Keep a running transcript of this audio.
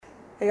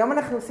היום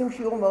אנחנו עושים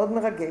שיעור מאוד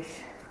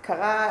מרגש.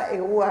 קרה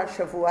אירוע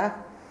השבוע,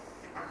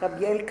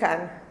 רבי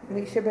כאן,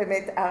 מי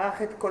שבאמת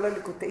ערך את כל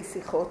הליקוטי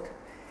שיחות,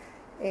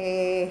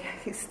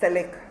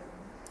 הסתלק.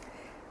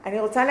 אני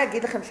רוצה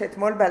להגיד לכם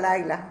שאתמול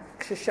בלילה,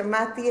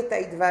 כששמעתי את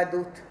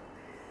ההתוועדות,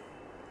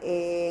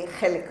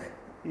 חלק,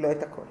 לא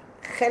את הכל,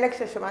 חלק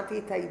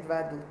ששמעתי את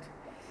ההתוועדות,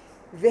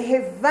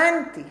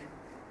 והבנתי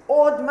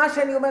עוד מה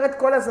שאני אומרת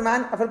כל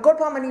הזמן, אבל כל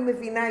פעם אני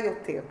מבינה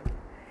יותר.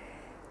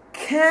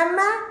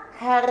 כמה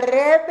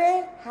הרבה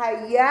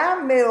היה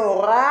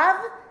מעורב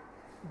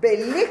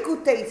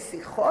בליקוטי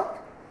שיחות,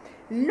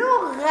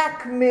 לא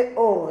רק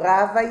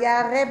מעורב היה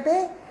הרבה,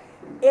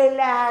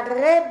 אלא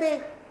הרבה,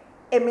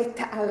 הם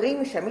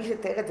מתארים שם, מי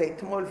שתאר את זה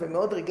אתמול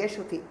ומאוד ריגש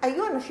אותי,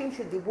 היו אנשים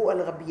שדיברו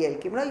על רבי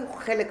כי הם לא היו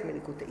חלק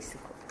מליקוטי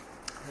שיחות.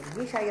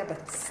 אבל מי שהיה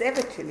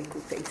בצוות של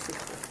ליקוטי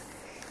שיחות,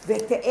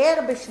 ותיאר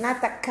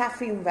בשנת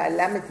הכ"פים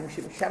והלמדים,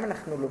 שמשם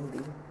אנחנו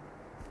לומדים,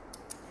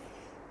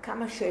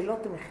 כמה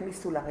שאלות הם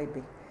הכניסו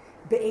לרבי,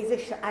 באיזה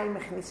שעה הם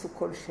הכניסו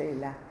כל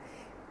שאלה,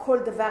 כל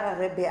דבר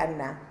הרבי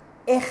ענה,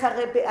 איך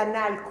הרבי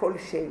ענה על כל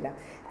שאלה.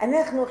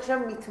 אנחנו עכשיו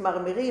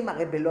מתמרמרים,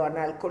 הרבי לא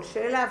ענה על כל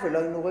שאלה ולא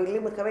היינו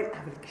רגילים לקבל,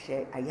 אבל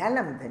כשהיה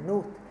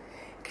למדנות,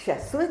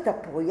 כשעשו את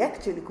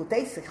הפרויקט של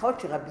ליקוטי שיחות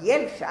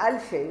שרבי שאל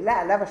שאלה,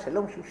 עליו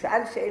השלום שהוא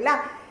שאל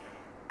שאלה,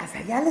 אז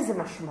היה לזה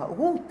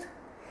משמעות.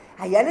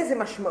 היה לזה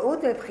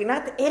משמעות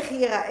מבחינת איך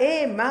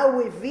ייראה, מה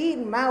הוא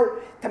הבין,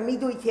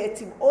 תמיד הוא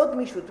התייעץ עם עוד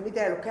מישהו, תמיד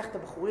היה לוקח את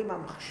הבחורים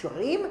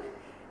המכשרים,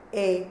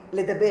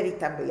 לדבר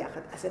איתם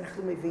ביחד. אז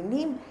אנחנו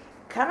מבינים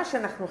כמה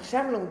שאנחנו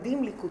עכשיו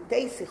לומדים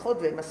ליקוטי שיחות,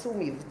 והם עשו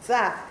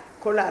מבצע,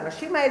 כל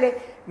האנשים האלה,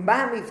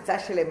 מה המבצע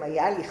שלהם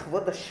היה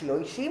לכבוד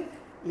השלושים,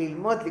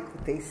 ללמוד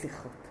ליקוטי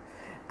שיחות.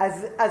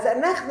 אז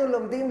אנחנו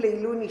לומדים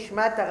לעילוי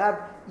נשמת הרב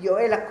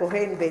יואל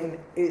הכהן בן,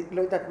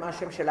 לא יודעת מה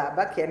השם של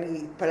האבא, כי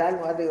אני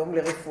התפללנו עד היום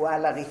לרפואה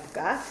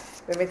לרבקה,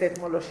 באמת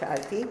אתמול לא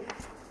שאלתי.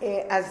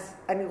 אז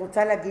אני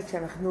רוצה להגיד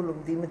שאנחנו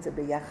לומדים את זה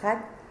ביחד,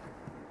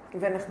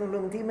 ואנחנו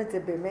לומדים את זה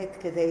באמת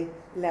כדי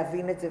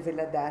להבין את זה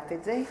ולדעת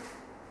את זה.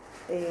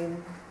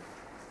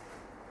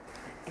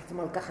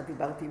 אתמול ככה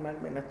דיברתי עם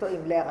אלמנתו,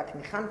 עם לאה רק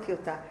ניחמתי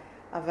אותה,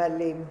 אבל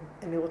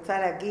אני רוצה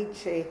להגיד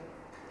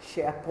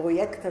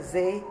שהפרויקט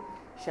הזה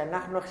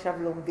שאנחנו עכשיו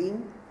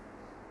לומדים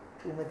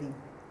הוא מדהים,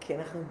 כי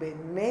אנחנו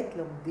באמת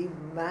לומדים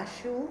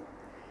משהו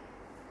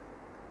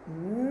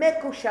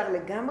מקושר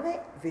לגמרי,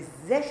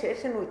 וזה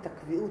שיש לנו את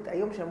הקביעות.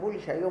 היום שאמרו לי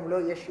שהיום לא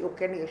יהיה שיעור,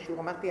 כן יהיה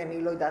שיעור, אמרתי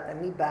אני לא יודעת,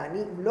 אני באה,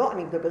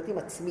 אני מדברת עם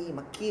עצמי, עם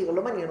הקיר,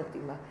 לא מעניין אותי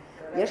מה.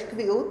 יש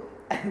קביעות,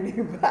 אני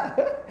באה,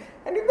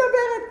 אני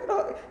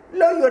מדברת,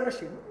 לא יהיו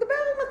אנשים, מדבר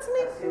עם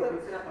עצמי.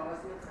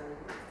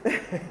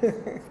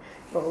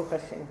 ברוך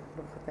השם,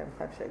 ברוך אתם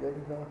חד שהגוי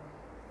דבר.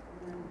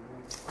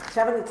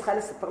 עכשיו אני צריכה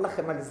לספר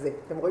לכם על זה.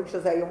 אתם רואים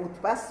שזה היום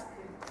מודפס?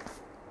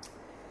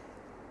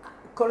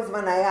 כל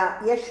זמן היה,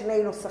 יש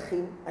שני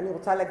נוסחים, אני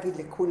רוצה להגיד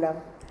לכולם.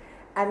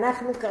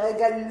 אנחנו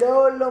כרגע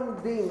לא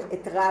לומדים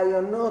את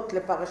רעיונות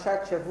לפרשת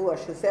שבוע,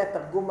 שזה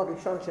התרגום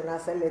הראשון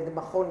שנעשה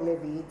למכון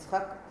לוי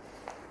יצחק.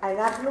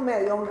 אנחנו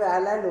מהיום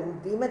והלאה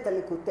לומדים את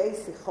הליקוטי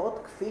שיחות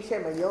כפי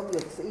שהם היום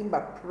יוצאים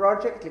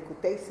בפרויקט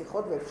ליקוטי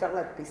שיחות ואפשר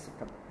להדפיס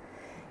אותם.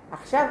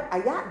 עכשיו,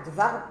 היה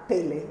דבר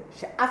פלא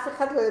שאף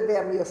אחד לא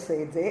יודע מי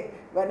עושה את זה,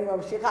 ואני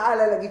ממשיכה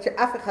הלאה להגיד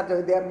שאף אחד לא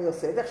יודע מי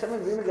עושה את זה. עכשיו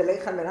מביאים את זה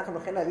לאחרים מנחם,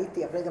 לכן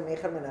עליתי אחרי גם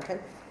לאחרים מנחם.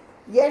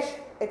 יש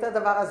את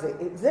הדבר הזה.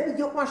 זה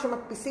בדיוק מה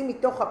שמדפיסים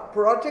מתוך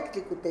הפרויקט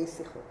ליקוטי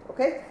שיחות,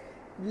 אוקיי?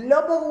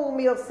 לא ברור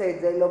מי עושה את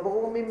זה, לא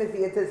ברור מי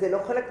מביא את זה, זה לא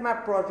חלק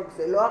מהפרויקט,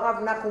 זה לא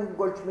הרב נחום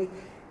גולדשמיט.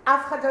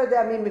 אף אחד לא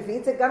יודע מי מביא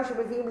את זה, גם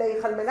שמביאים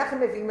לאחרים מנחם,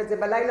 מביאים את זה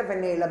בלילה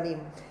ונעלמים.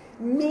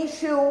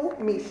 מישהו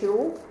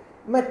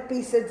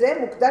מדפיס את זה,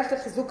 מוקדש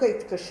לחיזוק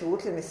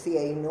ההתקשרות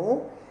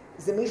לנשיאנו,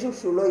 זה מישהו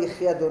שהוא לא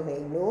יחי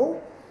אדוננו,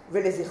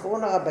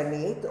 ולזיכרון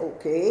הרבנית,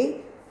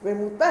 אוקיי,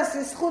 ומודפס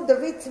לזכות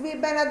דוד צבי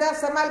בן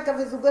הדס המלכה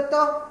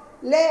וזוגתו,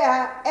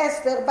 לאה,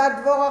 אסתר, בת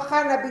דבורה,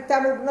 חנה,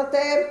 ביתם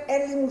ובנותיהם,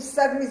 אין לי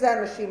מושג מי זה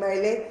האנשים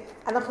האלה,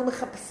 אנחנו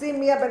מחפשים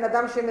מי הבן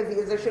אדם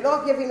שמביא את זה, שלא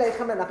רק יביא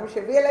לאחם מנחם,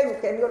 שיביא אלינו,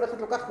 כי אני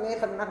הולכת לוקחת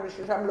מאחם מנחם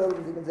ששם לא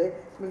לומדים את זה,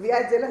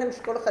 מביאה את זה לכם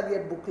שכל אחד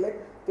יהיה בוקלט,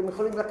 אתם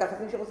יכולים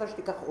לקחת, מי שרוצה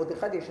שתיקח עוד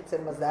אחד, יש אצל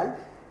מזל,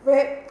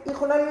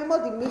 ויכולה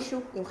ללמוד עם מישהו,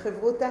 עם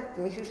חברותה,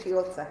 עם מישהו שהיא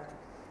רוצה.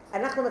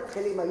 אנחנו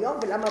מתחילים היום,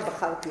 ולמה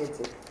בחרתי את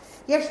זה?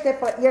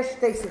 יש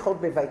שתי שיחות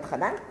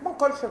ואתחנן, כמו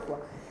כל שבוע.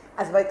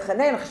 אז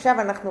ואתחנן, עכשיו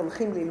אנחנו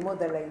הולכים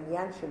ללמוד על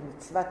העניין של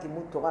מצוות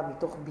לימוד תורה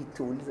מתוך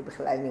ביטול, זה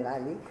בכלל נראה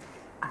לי,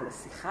 אבל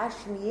השיחה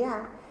השנייה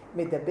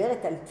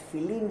מדברת על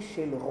תפילין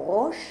של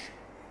ראש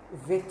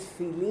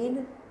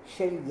ותפילין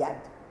של יד.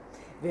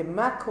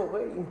 ומה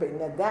קורה אם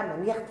בן אדם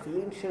מניח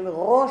תפילין של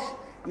ראש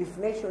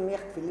לפני שהוא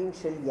מניח תפילין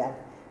של יד?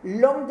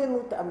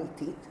 לומדנות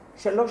אמיתית,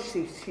 3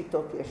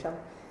 שיטות יש שם.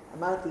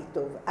 אמרתי,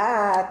 טוב,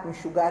 את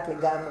משוגעת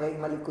לגמרי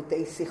עם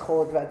הליקוטי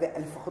שיחות,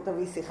 ולפחות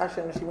תביא שיחה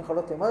שאנשים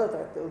יכולות ללמוד אותה,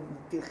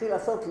 תלכי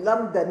לעשות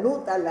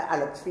למדנות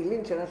על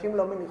התפילין, שאנשים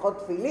לא מניחות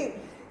תפילין,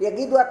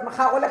 יגידו, את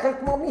מחר הולכת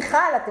כמו מיכל,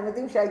 אתם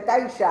יודעים שהייתה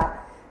אישה,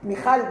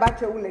 מיכל בת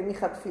שאול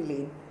הניחה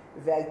תפילין,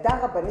 והייתה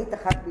רבנית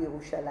אחת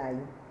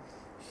בירושלים,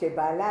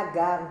 שבעלה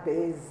גר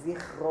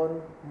בזיכרון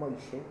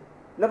מוישה,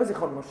 לא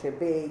בזיכרון משה,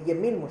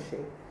 בימין משה.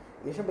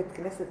 יש שם בית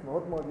כנסת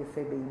מאוד מאוד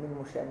יפה בימין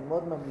משה. אני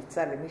מאוד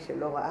ממליצה למי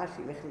שלא ראה,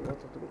 שילך לראות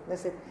אותו בית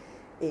כנסת.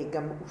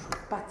 גם הוא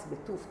שופץ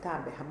בטוב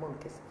טעם בהמון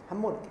כסף,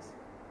 המון כסף.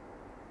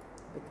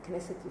 בית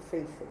כנסת יפה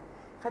יפה.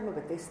 אחד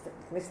מבתי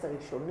כנסת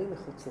הראשונים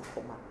מחוץ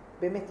לחומה.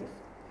 באמת יפה.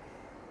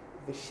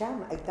 ושם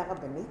הייתה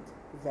רבנית,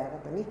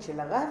 והרבנית של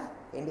הרב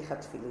הניחה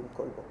תפילין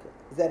כל בוקר.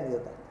 זה אני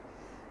יודעת.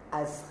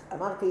 אז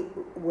אמרתי,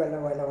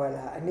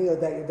 וואלה, אני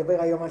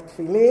אדבר היום על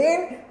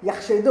תפילין,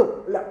 יחשדו.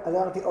 לא, אז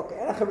אמרתי,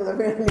 אוקיי, אנחנו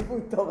מדברים על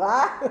לימוד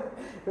תורה,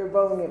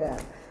 ובואו נראה.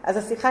 אז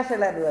השיחה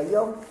שלנו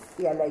היום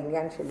היא על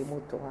העניין של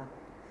לימוד תורה.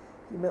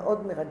 היא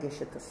מאוד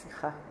מרגשת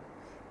השיחה,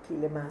 כי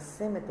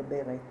למעשה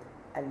מדברת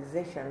על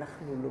זה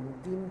שאנחנו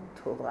לומדים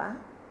תורה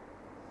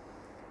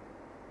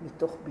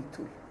מתוך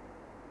ביטוי.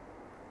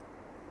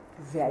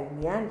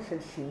 והעניין של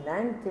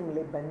שיננתם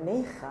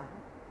לבניך,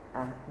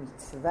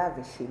 המצווה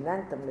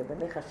ושיננתם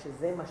לבניך,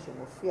 שזה מה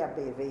שמופיע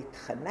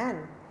ואתחנן,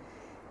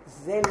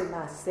 זה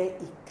למעשה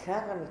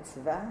עיקר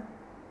המצווה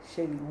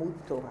של לימוד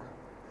תורה.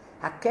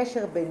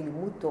 הקשר בין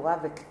לימוד תורה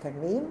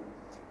וקטנים,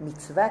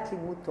 מצוות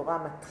לימוד תורה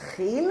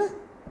מתחיל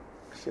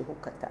כשהוא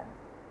קטן.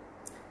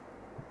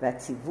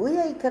 והציווי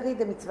העיקרי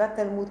במצוות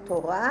תלמוד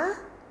תורה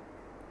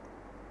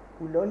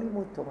הוא לא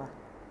לימוד תורה,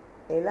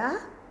 אלא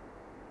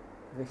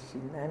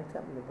ושיננתם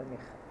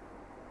לבניך.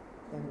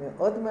 זה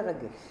מאוד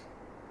מרגש.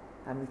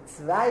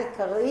 המצווה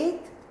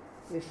העיקרית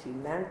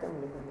ושיננתם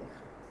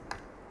לבניך.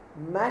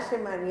 מה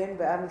שמעניין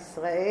בעם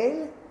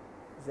ישראל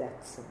זה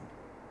הצאן.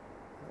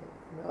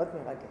 מאוד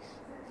מרגש.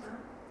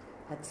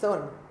 הצאן,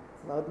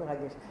 מאוד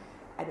מרגש.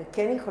 אני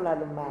כן יכולה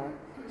לומר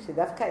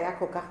שדווקא היה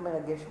כל כך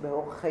מרגש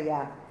באור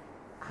חיה,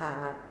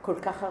 כל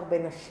כך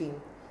הרבה נשים,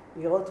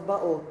 לראות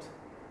באות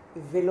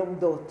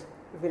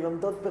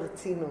ולומדות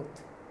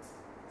ברצינות.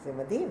 זה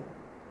מדהים,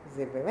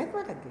 זה באמת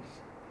מרגש.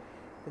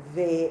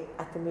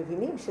 ואתם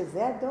מבינים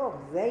שזה הדור,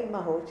 זה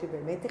האימהות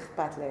שבאמת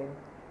אכפת להם,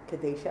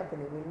 כדי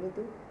שהבנים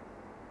ילמדו.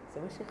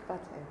 זה מה שאכפת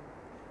להם.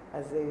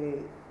 אז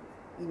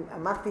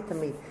אמרתי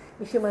תמיד,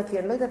 מי שאומרת לי,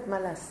 אני לא יודעת מה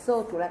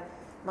לעשות, אולי,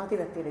 אמרתי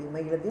לה, תראי, אם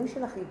הילדים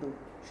שלך ידעו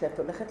שאת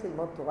הולכת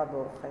ללמוד תורה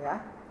באורח חיה,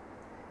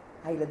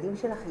 הילדים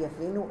שלך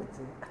יבינו את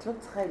זה. את לא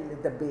צריכה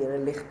לדבר,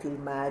 לך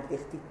תלמד,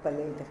 לך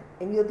תתפלל.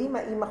 הם יודעים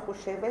מה אמא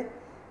חושבת,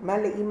 מה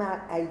לאמא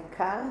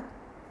העיקר,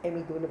 הם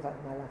ידעו לבד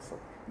מה לעשות.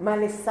 מה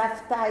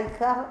לסבתא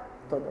העיקר,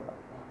 אותו דבר.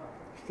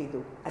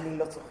 שתדעו, אני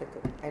לא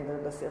צוחקת.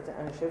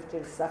 אני חושבת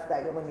שלסבתא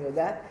היום אני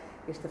יודעת,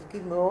 יש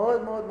תפקיד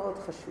מאוד מאוד מאוד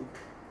חשוב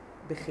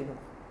בחינוך.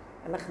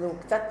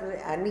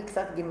 אני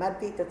קצת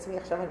גימדתי את עצמי,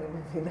 עכשיו אני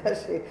מבינה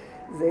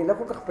שזה לא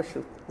כל כך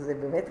פשוט, זה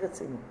באמת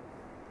רציני.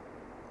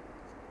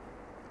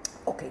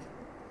 אוקיי,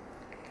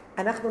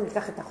 אנחנו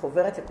ניקח את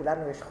החוברת,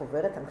 לכולנו יש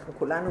חוברת, אנחנו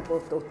כולנו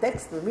באותו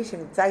טקסט, ומי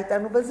שנמצא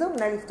איתנו בזום,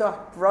 נא לפתוח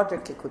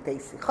פרוג'קט ליקוטי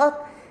שיחות,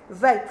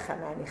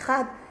 ואתחנן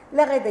 1,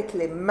 לרדת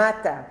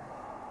למטה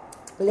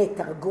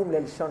לתרגום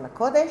ללשון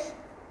הקודש,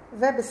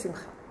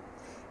 ובשמחה.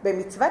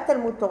 במצוות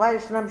תלמוד תורה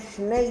ישנם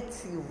שני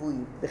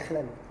ציוויים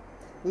בכלל.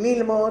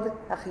 ללמוד,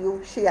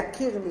 החיוב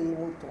שיכיר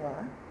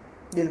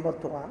ללמוד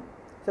תורה,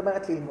 זאת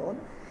אומרת ללמוד,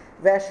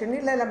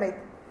 והשני ללמד.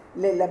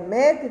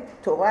 ללמד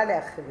תורה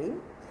לאחרים,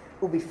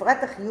 ובפרט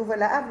החיוב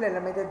על האב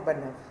ללמד את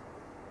בניו.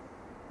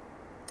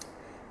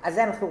 אז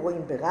זה אנחנו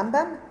רואים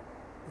ברמב"ם,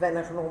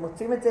 ואנחנו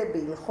מוצאים את זה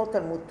בהלכות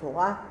תלמוד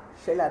תורה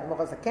של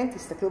האדמו"ר הזקן.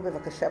 תסתכלו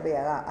בבקשה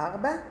בהערה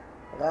 4,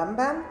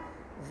 רמב"ם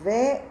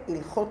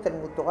והלכות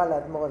תלמוד תורה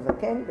לאדמו"ר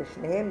הזקן,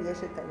 בשניהם יש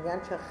את העניין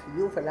של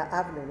החיוב על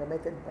האב ללמד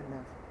את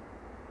בניו.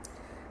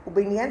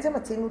 ובעניין זה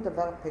מצינו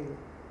דבר פלא.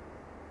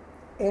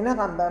 הן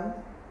הרמב"ם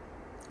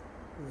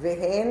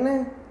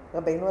והן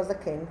רבינו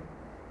הזקן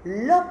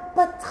לא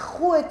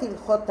פתחו את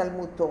הלכות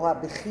תלמוד תורה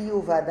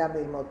בחיוב האדם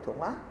ללמוד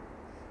תורה,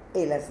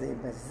 אלא זה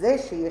בזה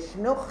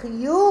שישנו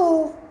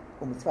חיוב,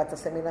 ומצוות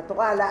עשה מן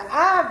התורה, על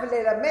האב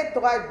ללמד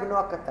תורה את בנו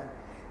הקטן.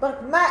 זאת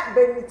אומרת,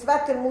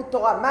 במצוות תלמוד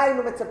תורה, מה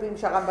היינו מצפים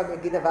שהרמב"ם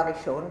יגיד דבר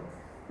ראשון?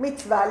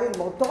 מצווה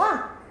ללמוד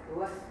תורה.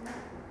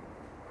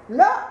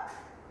 לא.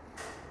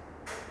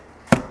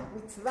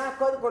 מצווה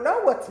קודם כל,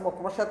 לא הוא עצמו,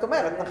 כמו שאת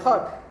אומרת, נכון.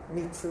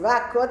 מצווה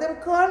קודם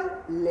כל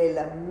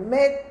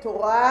ללמד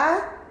תורה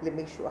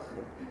למישהו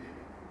אחר.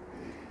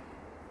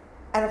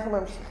 אנחנו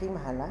ממשיכים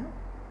הלאה,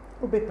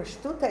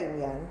 ובפשטות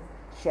העניין,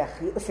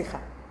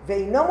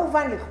 ואינו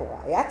מובן לכאורה,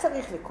 היה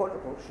צריך לכל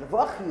ראש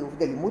לבוא החיוב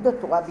ללימוד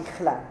התורה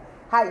בכלל,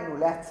 היינו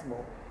לעצמו,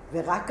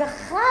 ורק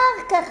אחר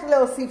כך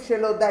להוסיף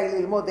שלא די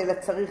ללמוד, אלא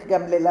צריך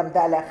גם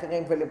ללמדה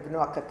לאחרים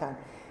ולבנו הקטן.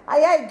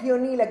 היה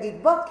הגיוני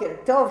להגיד בוקר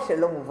טוב,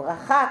 שלום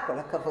וברכה, כל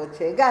הכבוד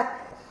שהגעת.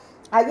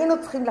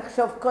 היינו צריכים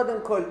לחשוב קודם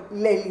כל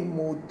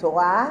ללימוד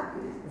תורה,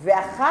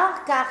 ואחר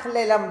כך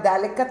ללמדה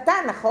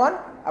לקטן, נכון?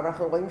 אבל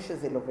אנחנו רואים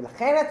שזה לא.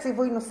 ולכן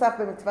הציווי נוסף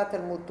במצוות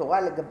תלמוד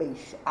תורה לגבי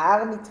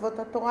שאר מצוות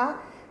התורה,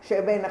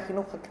 שבין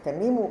החינוך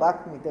הקטנים הוא רק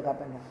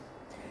מדרבנן.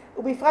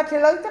 ובפרט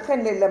שלא ייתכן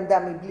ללמדה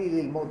מבלי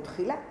ללמוד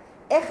תחילה.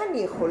 איך אני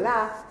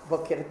יכולה,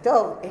 בוקר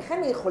טוב, איך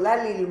אני יכולה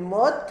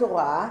ללמוד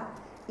תורה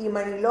אם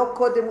אני לא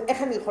קודם,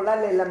 איך אני יכולה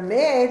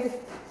ללמד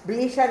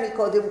בלי שאני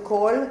קודם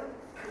כל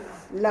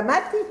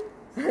למדתי?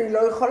 אני לא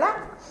יכולה.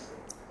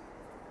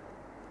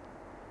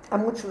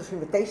 עמוד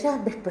 39,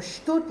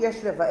 בפשטות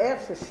יש לבאר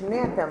ששני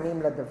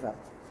הטעמים לדבר.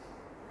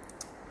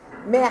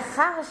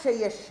 מאחר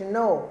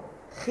שישנו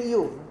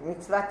חיוב,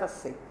 מצוות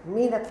עשה,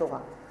 מן התורה,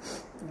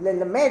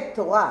 ללמד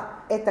תורה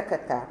את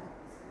הקטן,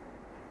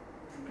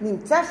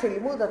 נמצא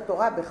שלימוד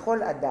התורה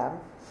בכל אדם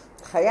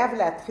חייב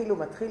להתחיל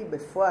ומתחיל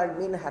בפועל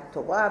מן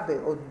התורה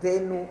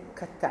בעודנו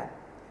קטן.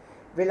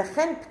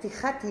 ולכן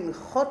פתיחת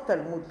הלכות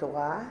תלמוד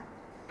תורה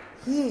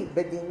היא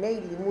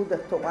בדיני לימוד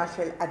התורה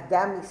של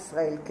אדם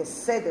ישראל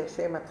כסדר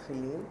שהם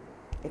מתחילים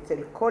אצל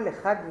כל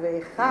אחד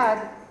ואחד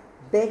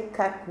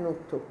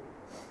בקטנותו.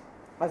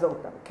 אז עוד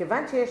פעם,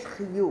 כיוון שיש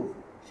חיוב,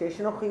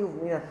 שישנו חיוב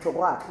מן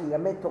התורה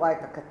ללמד תורה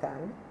את הקטן,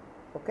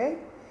 אוקיי?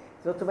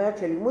 זאת אומרת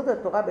שלימוד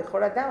התורה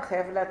בכל אדם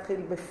חייב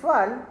להתחיל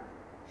בפועל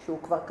שהוא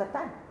כבר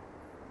קטן,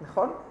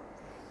 נכון?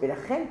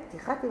 ולכן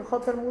פתיחת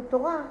הלכות תלמוד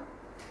תורה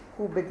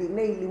הוא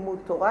בדיני לימוד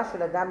תורה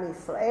של אדם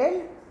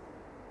מישראל,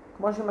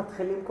 כמו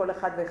שמתחילים כל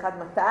אחד ואחד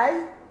מתי?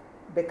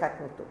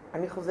 בקטנותו.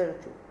 אני חוזרת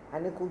שוב.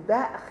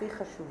 הנקודה הכי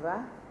חשובה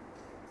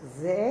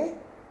זה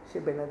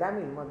שבן אדם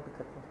ילמוד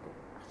בקטנותו.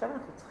 עכשיו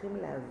אנחנו צריכים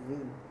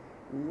להבין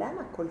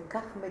למה כל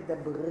כך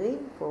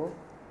מדברים פה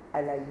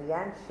על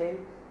העניין של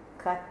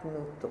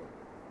קטנותו.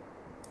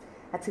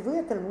 הציווי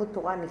התלמוד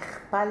תורה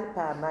נכפל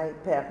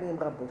פעמים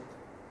רבות.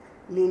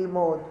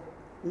 ללמוד,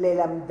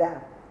 ללמדה,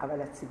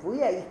 אבל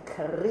הציווי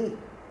העיקרי,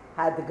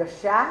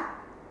 ההדגשה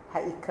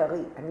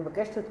העיקרי, אני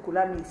מבקשת את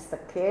כולם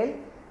להסתכל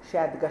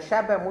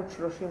שההדגשה בעמוד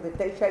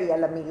 39 היא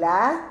על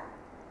המילה,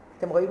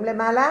 אתם רואים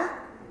למעלה?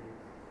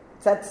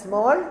 צד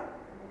שמאל?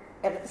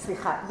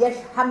 סליחה,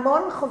 יש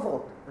המון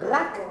חוברות,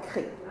 רק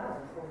קחי.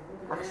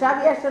 עכשיו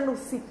יש לנו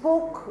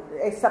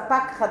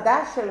ספק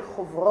חדש של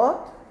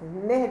חוברות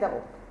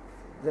נהדרות.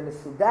 זה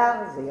מסודר,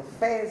 זה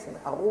יפה, זה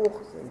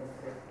ערוך, זה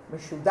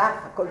משודר,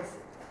 הכל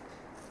בסדר.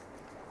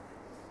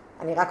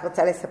 אני רק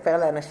רוצה לספר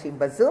לאנשים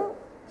בזום,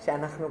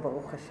 שאנחנו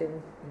ברוך השם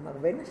עם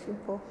הרבה נשים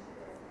פה.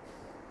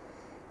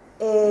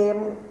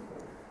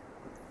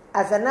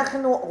 אז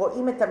אנחנו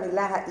רואים את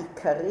המילה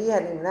העיקרי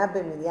הנמנה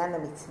במניין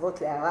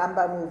המצוות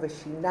לרמב"ם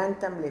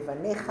ובשיננתם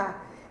לבניך,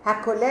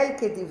 הכולל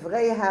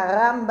כדברי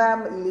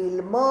הרמב"ם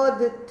ללמוד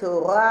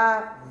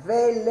תורה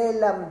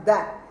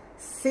וללמדה.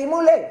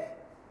 שימו לב,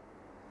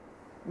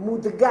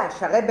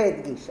 מודגש, הרי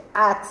בהדגיש,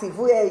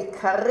 הציווי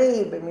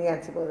העיקרי במניין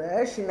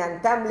ציווי,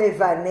 שיננתם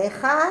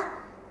לבניך,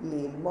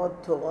 ללמוד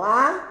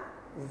תורה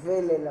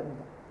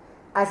וללמדה.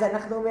 אז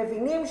אנחנו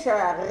מבינים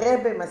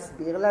שהרבא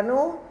מסביר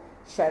לנו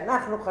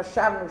שאנחנו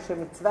חשבנו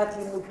שמצוות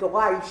לימוד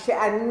תורה היא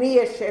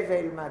שאני אשב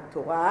ואלמד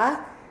תורה,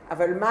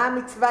 אבל מה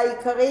המצווה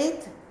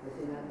העיקרית?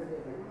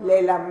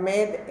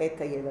 ללמד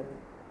את הילדים.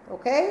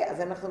 אוקיי?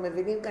 אז אנחנו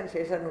מבינים כאן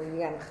שיש לנו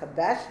עניין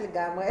חדש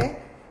לגמרי,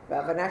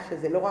 והבנה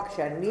שזה לא רק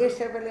שאני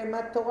אשב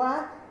ואלמד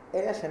תורה,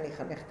 אלא שאני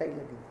אחנך את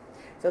הילדים.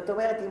 זאת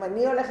אומרת, אם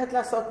אני הולכת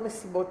לעשות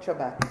מסיבות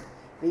שבת,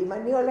 ואם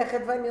אני הולכת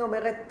ואני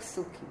אומרת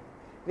פסוקים,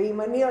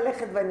 ואם אני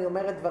הולכת ואני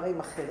אומרת דברים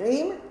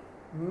אחרים,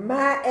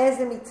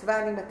 איזה מצווה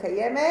אני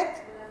מקיימת?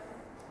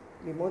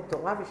 לימוד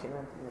תורה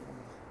ושיננתם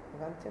לבניך.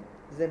 הבנתם?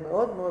 זה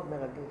מאוד מאוד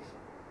מרגש.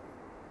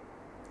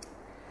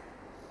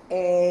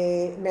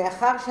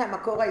 מאחר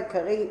שהמקור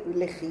העיקרי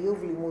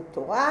לחיוב לימוד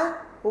תורה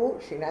הוא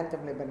שיננתם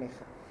לבניך.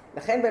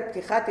 לכן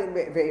בפתיחת,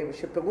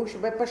 שפירוש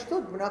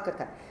בפשטות בנו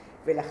הקטן.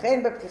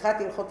 ולכן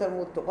בפתיחת הלכות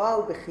תלמוד תורה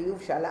הוא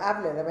בחיוב שעל האב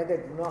ללמד את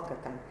בנו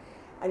הקטן.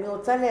 אני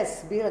רוצה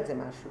להסביר את זה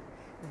משהו.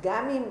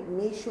 גם אם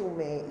מישהו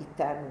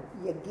מאיתנו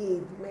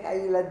יגיד,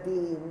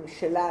 מהילדים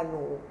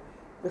שלנו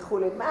וכו',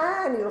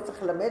 מה, אני לא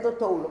צריך ללמד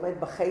אותו, הוא לומד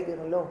בחדר,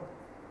 לא.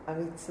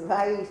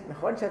 המצווה היא,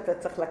 נכון שאתה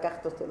צריך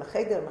לקחת אותו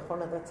לחדר,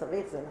 נכון אתה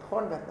צריך, זה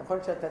נכון,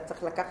 ונכון שאתה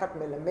צריך לקחת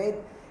מלמד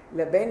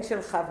לבן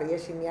שלך,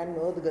 ויש עניין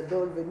מאוד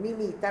גדול, ומי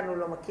מאיתנו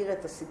לא מכיר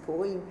את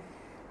הסיפורים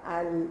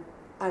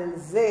על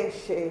זה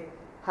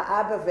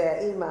שהאבא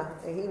והאימא,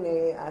 הנה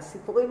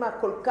הסיפורים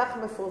הכל כך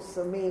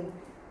מפורסמים,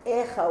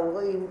 איך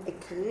ההורים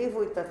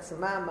הקריבו את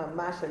עצמם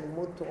ממש על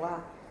לימוד תורה,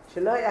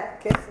 שלא היה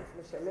כסף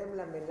לשלם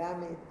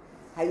למלמד,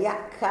 היה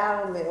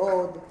קר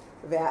מאוד,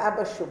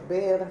 והאבא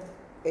שובר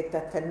את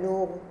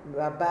התנור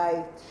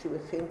בבית שהוא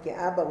הכין, כי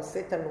אבא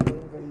עושה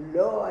תנורים,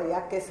 ולא היה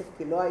כסף,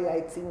 כי לא היה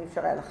עצים,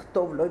 אפשר היה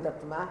לכתוב, לא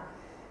יודעת מה,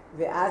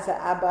 ואז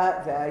האבא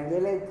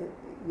והילד,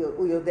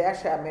 הוא יודע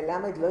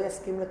שהמלמד לא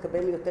יסכים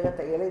לקבל יותר את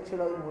הילד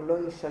שלו אם הוא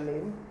לא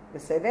ישלם,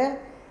 בסדר?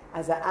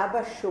 אז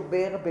האבא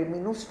שובר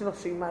במינוס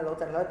 30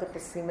 מעלות, אני לא יודעת איך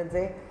עושים את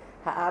זה,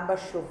 האבא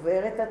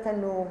שובר את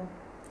התנור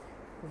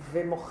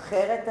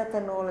ומוכר את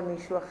התנור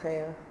למישהו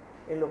אחר,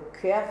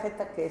 לוקח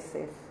את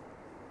הכסף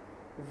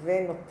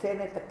ונותן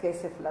את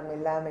הכסף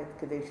למלמד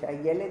כדי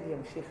שהילד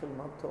ימשיך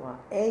ללמוד תורה.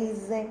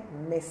 איזה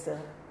מסר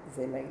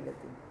זה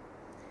לילדים.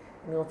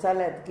 אני רוצה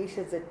להדגיש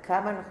את זה,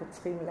 כמה אנחנו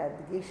צריכים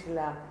להדגיש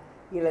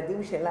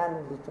לילדים שלנו,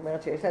 זאת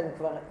אומרת שיש לנו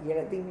כבר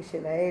ילדים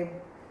משלהם,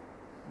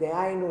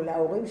 דהיינו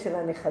להורים של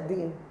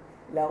הנכדים,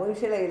 להורים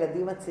של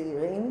הילדים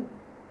הצעירים,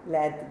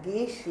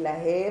 להדגיש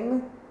להם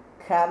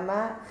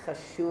כמה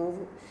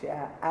חשוב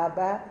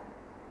שהאבא,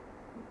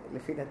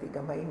 לפי דעתי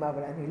גם האמא,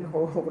 אבל אני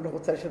לא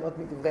רוצה לשנות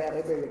מדברי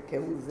הרב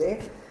כהוא זה,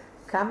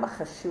 כמה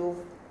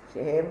חשוב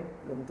שהם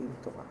לומדים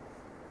תורה.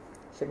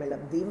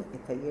 שמלמדים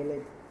את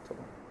הילד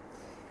תורה.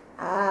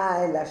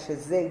 אלא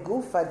שזה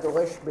גוף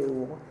הדורש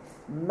ביאור.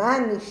 מה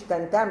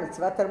נשתנתה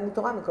מצוות תלמוד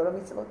תורה מכל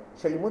המצוות?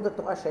 שלימוד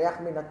התורה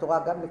שייך מן התורה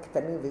גם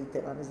לקטנים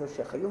ויתרה מזו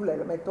שחיוב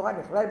ללמד תורה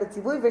נכלל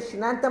בציווי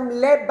ושיננתם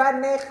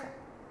לבניך.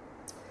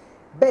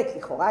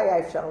 לכאורה היה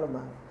אפשר לומר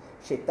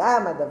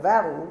שטעם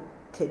הדבר הוא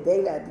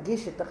כדי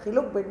להדגיש את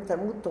החילוק בין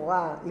תלמוד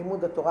תורה,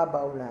 לימוד התורה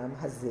בעולם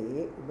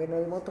הזה ובין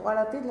לימוד תורה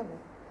לעתיד לבוא.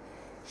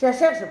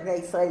 שאשר שבני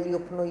ישראל יהיו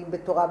פנויים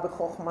בתורה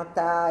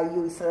בחוכמתה,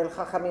 יהיו ישראל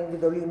חכמים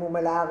גדולים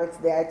ומלא הארץ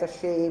דעה את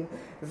השם,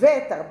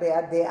 ואת הרבה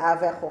הדעה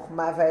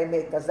והחוכמה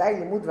והאמת. אזי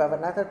לימוד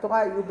והבנת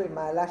התורה יהיו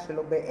במעלה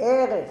שלו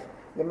בערך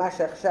למה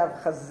שעכשיו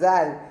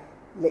חז"ל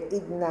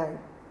לעידנן,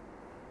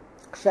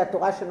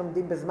 כשהתורה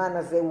שלומדים בזמן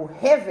הזה הוא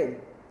הבל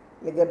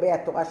לגבי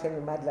התורה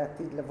שנלמד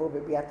לעתיד לבוא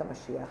בביאת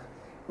המשיח.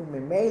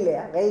 וממילא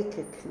הרי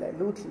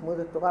ככללות לימוד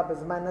התורה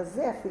בזמן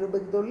הזה, אפילו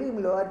בגדולים,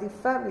 לא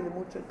עדיפה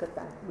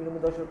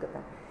מלימודו של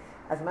קטן.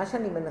 אז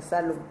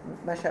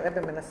מה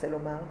שהרבא מנסה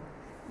לומר,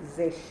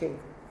 זה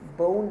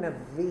שבואו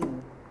נבין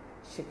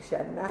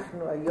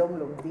שכשאנחנו היום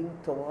לומדים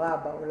תורה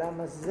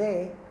בעולם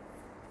הזה,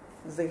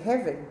 זה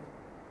הבל,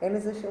 אין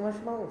איזה שום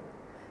משמעות.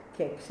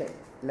 כן,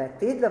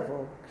 לעתיד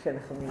לבוא,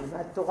 כשאנחנו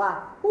נלמד תורה,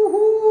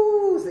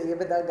 זה יהיה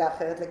בדרגה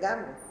אחרת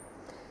לגמרי.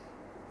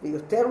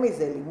 ויותר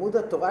מזה, לימוד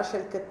התורה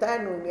של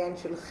קטן הוא עניין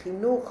של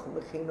חינוך,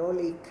 וכינו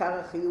לעיקר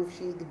החיוב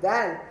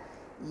שיגדל,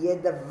 יהיה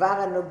דבר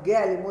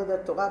הנוגע לימוד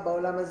התורה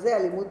בעולם הזה.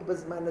 הלימוד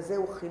בזמן הזה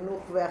הוא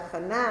חינוך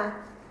והכנה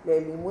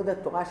ללימוד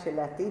התורה של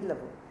העתיד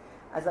לבוא.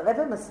 אז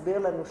הרבא מסביר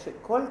לנו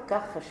שכל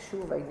כך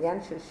חשוב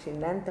העניין של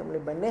שיננתם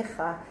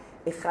לבניך,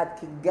 אחד,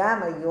 כי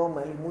גם היום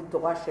הלימוד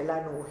תורה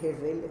שלנו הוא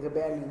הבל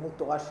לגבי הלימוד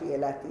תורה שיהיה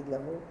לעתיד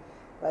לבוא.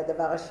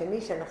 והדבר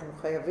השני שאנחנו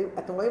חייבים,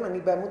 אתם רואים, אני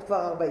בעמוד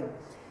כבר 40.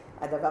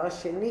 הדבר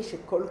השני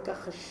שכל כך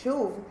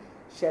חשוב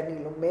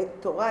שאני לומד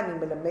תורה, אני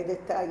מלמד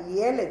את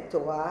הילד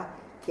תורה,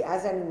 כי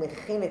אז אני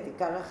מכין את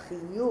עיקר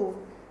החיוב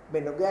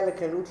בנוגע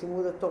לכללות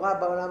לימוד התורה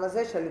בעולם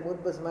הזה,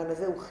 שהלימוד בזמן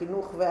הזה הוא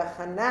חינוך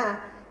והכנה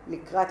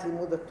לקראת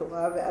לימוד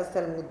התורה, ואז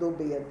תלמודו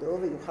בידו,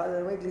 ויוכל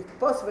ללמד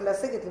לתפוס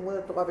ולהשיג את לימוד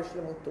התורה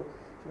בשלמותו,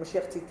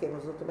 שמשיח צדקנו.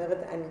 זאת אומרת,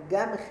 אני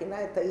גם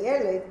מכינה את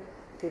הילד,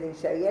 כדי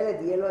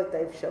שהילד יהיה לו את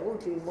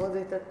האפשרות ללמוד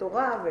את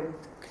התורה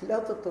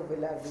ולקלוט אותו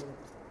ולהבין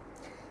אותו.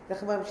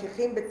 אנחנו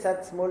ממשיכים בצד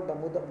שמאל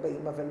בעמוד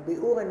 40, אבל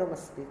ביאור אינו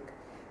מספיק.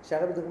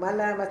 שהרי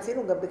בדוגמה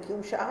מצינו גם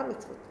בקיום שאר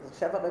המצוות. אז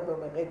עכשיו הרב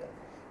אומר, רגע,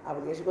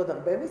 אבל יש עוד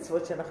הרבה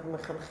מצוות שאנחנו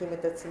מחנכים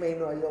את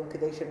עצמנו היום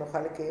כדי שנוכל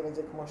לקיים את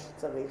זה כמו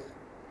שצריך.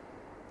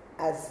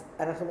 אז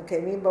אנחנו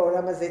מקיימים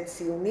בעולם הזה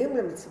ציונים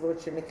למצוות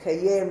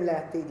שנקיים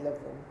לעתיד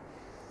לבוא.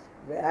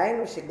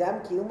 והיינו שגם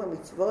קיום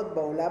המצוות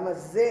בעולם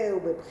הזה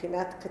הוא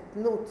בבחינת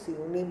קטנות,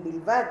 ציונים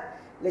בלבד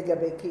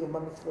לגבי קיום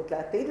המצוות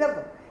לעתיד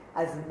לבוא.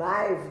 אז מה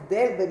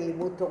ההבדל בין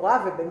לימוד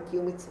תורה ובין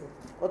קיום מצוות?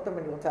 עוד פעם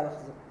אני רוצה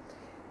לחזור.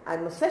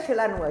 הנושא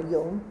שלנו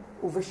היום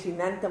הוא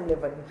ושיננתם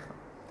לבניך.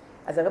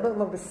 אז הרב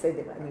אומר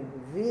בסדר, אני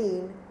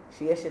מבין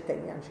שיש את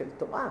העניין של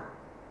תורה,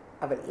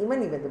 אבל אם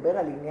אני מדבר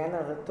על עניין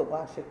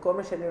התורה, שכל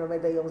מה שאני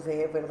לומד היום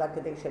זה הבל רק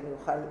כדי שאני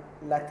אוכל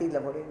לעתיד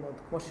לבוא ללמוד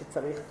כמו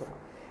שצריך תורה,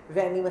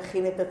 ואני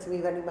מכין את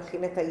עצמי ואני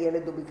מכין את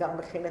הילד, ובעיקר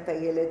מכין את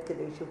הילד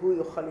כדי שהוא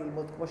יוכל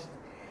ללמוד כמו שצריך.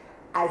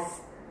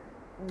 אז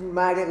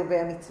מה לגבי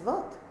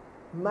המצוות?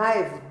 מה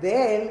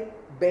ההבדל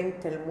בין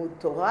תלמוד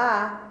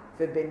תורה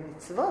ובין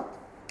מצוות?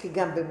 כי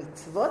גם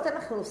במצוות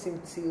אנחנו עושים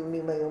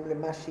ציונים היום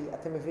למה שיהיה.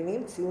 אתם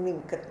מבינים? ציונים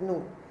קטנו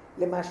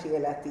למה שיהיה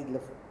לעתיד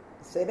לבוא.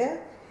 בסדר?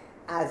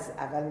 אז,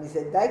 אבל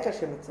מזה די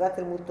כשמצוות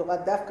תלמוד תורה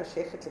דווקא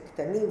שייכת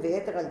לקטנים,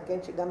 ויתר על כן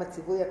שגם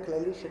הציווי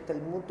הכללי של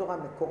תלמוד תורה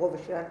מקורו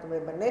ושיננתם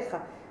לבניך,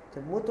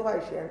 תלמוד תורה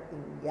יש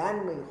עניין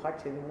מיוחד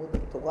של לימוד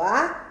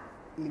התורה,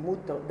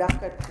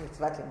 דווקא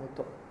מצוות לימוד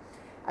תורה.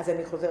 אז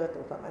אני חוזרת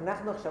עוד פעם.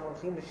 אנחנו עכשיו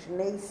הולכים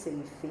לשני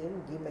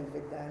סעיפים, ג'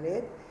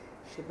 וד',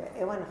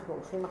 שבהם אנחנו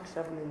הולכים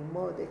עכשיו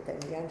ללמוד את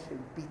העניין של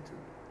ביטול.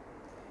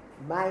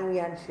 מה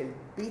העניין של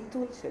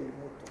ביטול של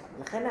לימוד תורה?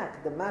 לכן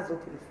ההקדמה הזאת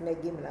לפני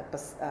ג'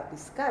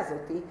 הפסקה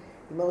הזאת היא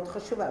מאוד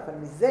חשובה, אבל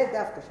מזה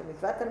דווקא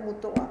שמצוות תלמוד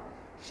תורה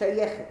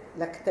שייכת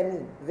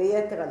לקטנים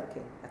ויתר על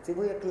כן.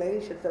 הציווי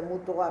הכללי של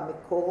תלמוד תורה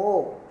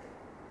מקורו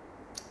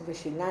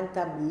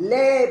ושיננתם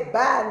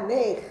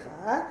לבניך,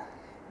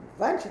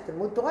 מובן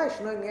שתלמוד תורה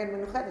ישנו עניין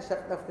מיוחד, יש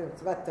דווקא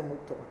מצוות תלמוד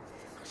תורה.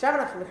 עכשיו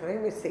אנחנו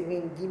נכנסים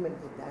לסיימים ג'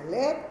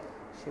 וד',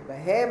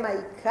 שבהם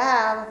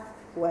העיקר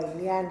הוא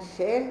העניין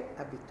של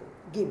הביטול.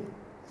 ג'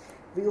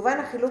 ויובן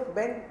החילוק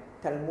בין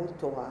תלמוד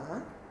תורה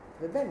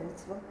ובין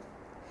מצוות.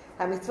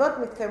 המצוות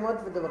מתקיימות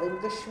בדברים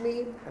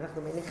גשמיים,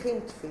 אנחנו מניחים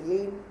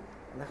תפילין,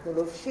 אנחנו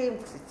לובשים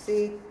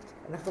ציצית,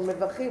 אנחנו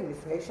מברכים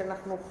לפני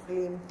שאנחנו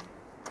אוכלים.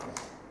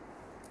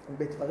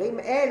 בדברים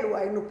אלו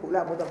היינו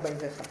פעולה, עמוד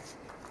 41.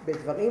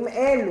 בדברים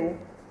אלו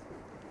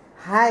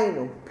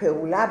היינו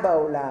פעולה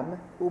בעולם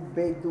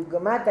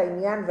ובדוגמת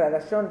העניין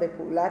והלשון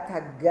בפעולת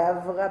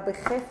הגברה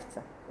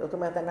בחפצה. זאת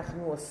אומרת,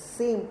 אנחנו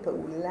עושים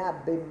פעולה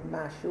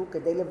במשהו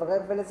כדי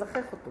לברר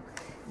ולזכח אותו.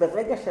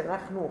 ברגע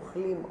שאנחנו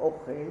אוכלים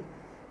אוכל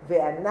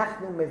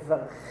ואנחנו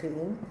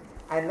מברכים,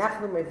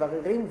 אנחנו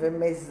מבררים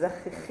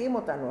ומזכחים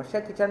אותנו. אשר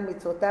קידשנו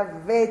מצוותיו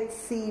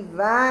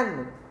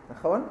וציוונו.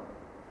 נכון?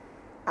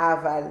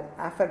 אבל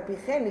אף על פי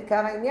כן,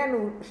 עיקר העניין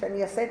הוא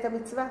שאני אעשה את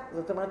המצווה,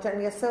 זאת אומרת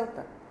שאני אעשה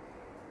אותה.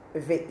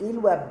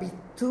 ואילו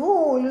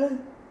הביטול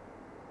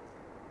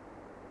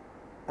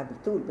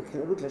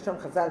בכללות לשון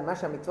חז"ל, מה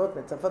שהמצוות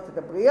מצרפות את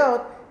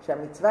הבריות,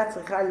 שהמצווה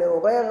צריכה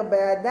לעורר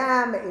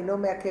באדם אינו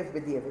מעכב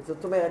בדיעבד.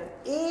 זאת אומרת,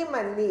 אם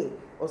אני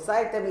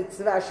עושה את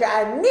המצווה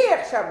שאני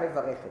עכשיו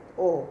מברכת,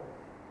 או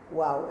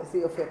וואו, איזה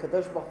יופי,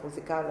 הקדוש ברוך הוא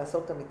זיכה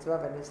לעשות את המצווה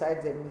ואני עושה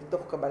את זה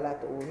מתוך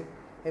קבלת עול,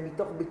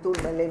 ומתוך ביטול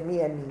מלא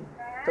מי אני,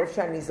 טוב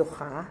שאני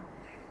זוכה,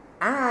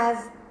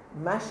 אז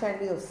מה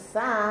שאני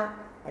עושה,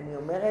 אני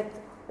אומרת,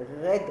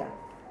 רגע,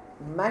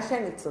 מה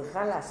שאני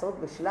צריכה לעשות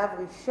בשלב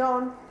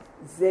ראשון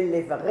זה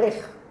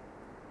לברך.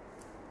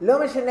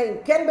 לא משנה אם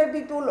כן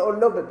בביטול או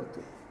לא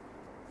בביטול.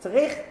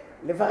 צריך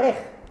לברך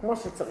כמו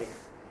שצריך.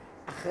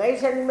 אחרי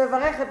שאני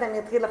מברכת אני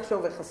אתחיל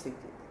לחשוב איך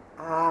עשיתי.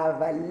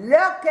 אבל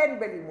לא כן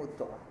בלימוד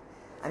תורה.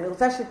 אני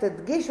רוצה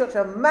שתדגישו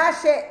עכשיו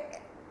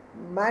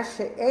מה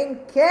שאין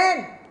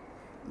כן.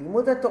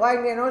 לימוד התורה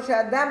עניינו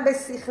שאדם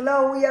בשכלו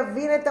הוא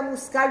יבין את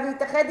המושכל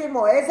ויתאחד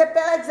עמו. איזה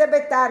פרק זה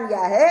בתניא?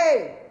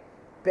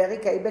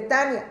 פרק ה'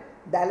 בתניא,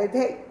 ד'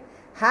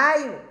 ה'.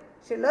 היינו,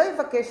 שלא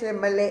יבקש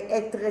למלא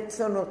את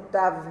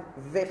רצונותיו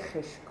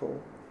וחשקו,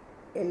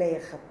 אלא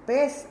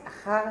יחפש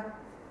אחר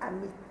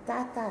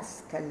אמיתת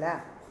ההשכלה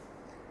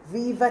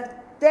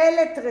ויבטל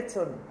את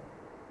רצונו.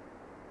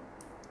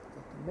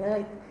 זאת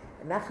אומרת,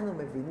 אנחנו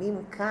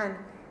מבינים כאן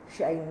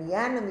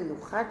שהעניין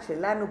המיוחד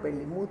שלנו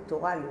בלימוד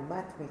תורה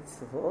לעומת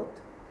מצוות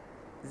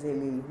זה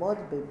ללמוד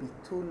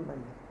בביטול מלא.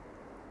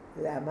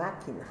 למה?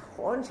 כי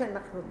נכון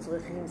שאנחנו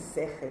צריכים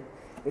שכל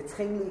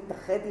וצריכים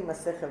להתאחד עם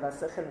השכל,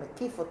 והשכל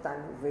מקיף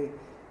אותנו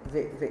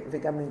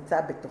וגם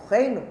נמצא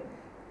בתוכנו,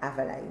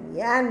 אבל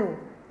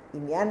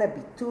עניין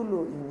הביטול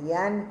הוא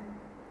עניין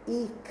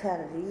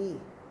עיקרי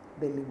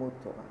בלימוד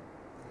תורה.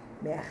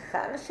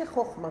 מאחר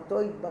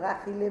שחוכמתו יתברך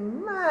היא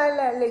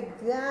למעלה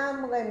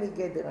לגמרי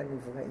מגדר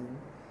הנבראים,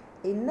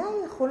 אינה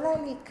יכולה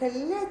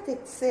להיקלט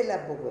אצל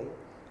הבורא,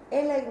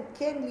 אלא אם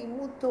כן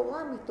לימוד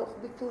תורה מתוך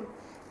ביטול.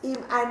 אם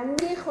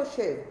אני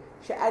חושב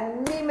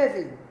שאני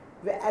מבין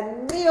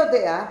ואני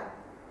יודע,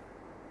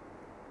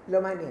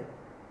 לא מעניין.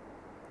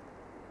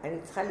 אני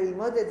צריכה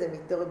ללמוד את זה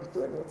מתוך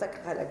ביטול. אני רוצה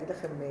ככה להגיד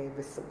לכם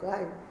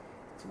בסוגריים,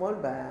 אתמול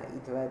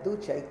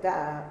בהתוועדות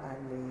שהייתה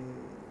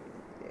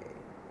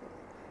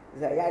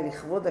זה היה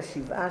לכבוד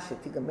השבעה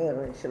שתיגמר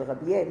של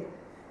רביאל,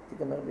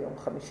 תיגמר ביום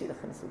חמישי,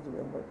 לכן עשו את זה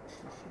ביום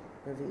שלישי,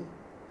 רביעי,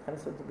 לכן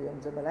עשו את זה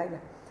ביום זה בלילה.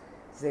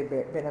 זה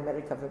בין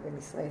אמריקה ובין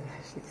ישראל,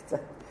 יש לי קצת.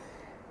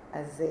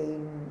 אז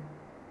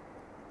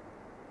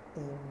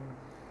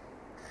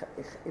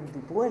הם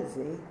דיברו על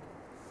זה,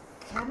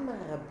 כמה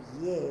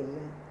רביאל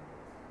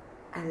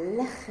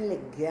הלך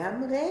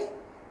לגמרי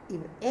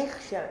עם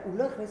איך שהוא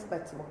לא הכניס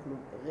בעצמו כלום,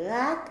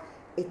 רק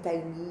את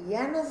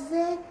העניין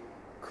הזה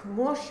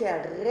כמו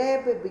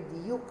שהרבא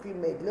בדיוק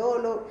לימד,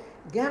 לא,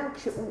 גם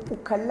כשהוא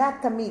קלט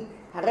תמיד,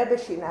 הרבא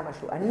שינה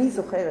משהו. אני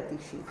זוכרת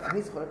אישית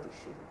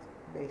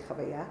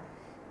בחוויה,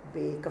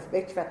 בכ"ב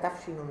שבט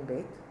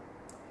תשנ"ב,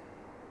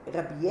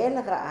 רביאל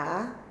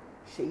ראה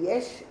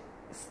שיש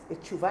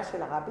תשובה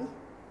של הרבי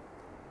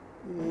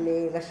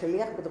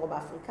לשליח בדרום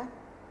אפריקה.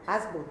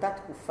 אז באותה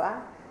תקופה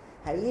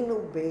היינו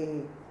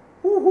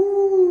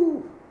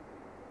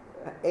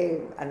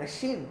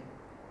אנשים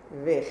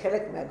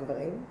וחלק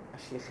מהגברים,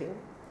 השליחים,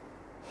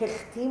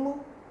 החתימו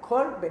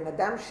כל בן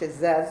אדם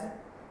שזז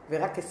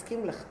ורק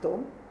הסכים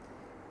לחתום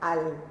על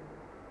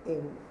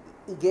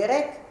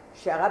איגרת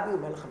שהרבי הוא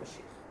מלך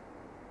המשיח.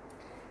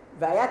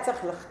 והיה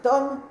צריך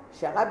לחתום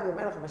שהרבי הוא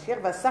מלך המשיח,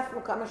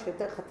 ואספנו כמה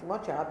שיותר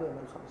חתימות שהרבי הוא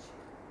מלך המשיח.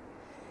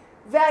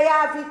 והיה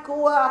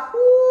ויכוח,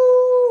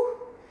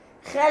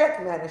 חלק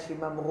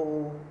מהאנשים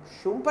אמרו,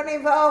 שום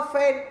פנים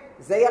ואופן,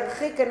 זה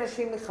ירחיק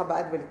אנשים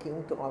מחב"ד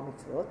ולקיום תורה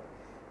ומצוות.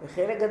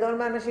 וחלק גדול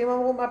מהאנשים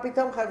אמרו, מה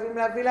פתאום חייבים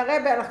להביא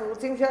לרבא, אנחנו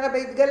רוצים שהרבא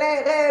יתגלה,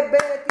 רבא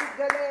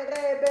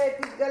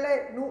תתגלה,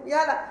 נו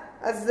יאללה,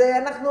 אז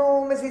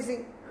אנחנו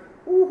מזיזים.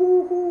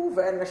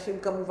 ואנשים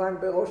כמובן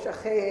בראש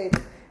החץ,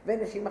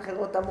 ונשים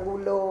אחרות אמרו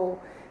לא,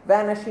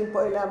 ואנשים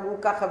פה אלה אמרו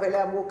ככה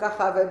ואלה אמרו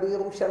ככה,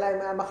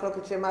 ובירושלים היה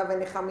מחלוקת שמה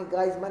ונחמי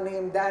גרייז זמני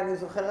עמדה, אני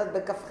זוכרת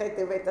בכ"ח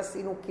טבת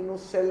עשינו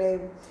כינוס שלם,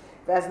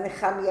 ואז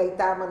נחמי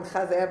הייתה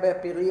המנחה, זה היה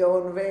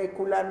בפריון,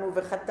 וכולנו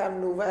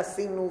וחתמנו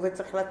ועשינו,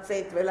 וצריך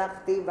לצאת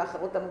ולהכתיב,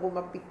 ואחרות אמרו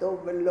מה פתאום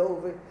ולא,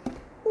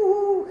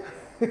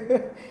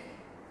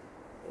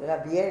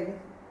 רביאל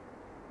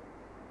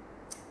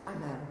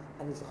אמר,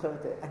 אני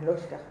זוכרת, אני לא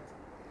אשכח,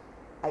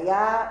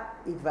 היה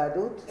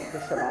התוועדות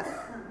בשבת,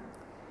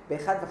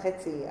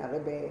 ב-1:30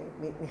 הרבא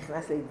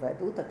נכנס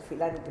להתוועדות,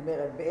 התפילה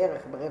נגמרת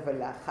בערך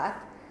 1:45,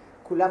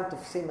 כולם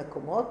תופסים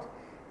מקומות,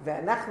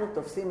 ואנחנו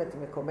תופסים את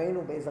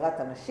מקומנו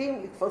בעזרת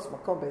אנשים. לתפוס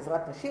מקום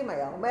בעזרת נשים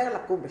היה אומר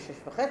לקום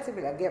ב-6:30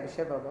 ולהגיע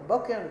ב-7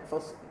 בבוקר,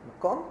 לתפוס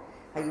מקום.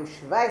 היו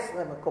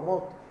 17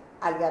 מקומות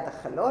על יד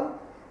החלון.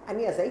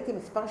 אני אז הייתי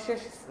מספר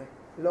 16,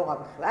 לא רע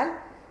בכלל,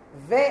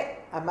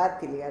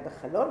 ועמדתי ליד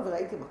החלון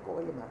וראיתי מה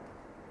קורה למטה.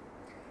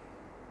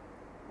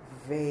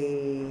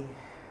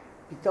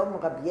 פתאום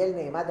רביאל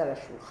נעמד על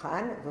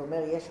השולחן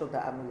ואומר, יש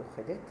הודעה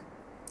מיוחדת.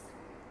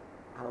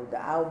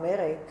 ההודעה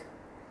אומרת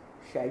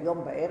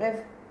שהיום בערב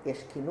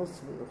יש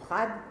כינוס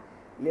מיוחד,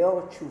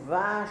 לאור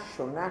תשובה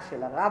שונה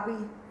של הרבי,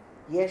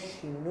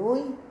 יש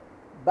שינוי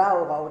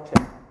בהוראות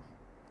שלנו.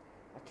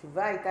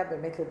 התשובה הייתה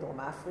באמת לדרום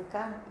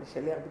אפריקה,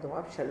 לשליח בדרום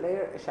אפריקה,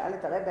 שאל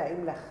את הרבי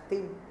האם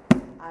להחתים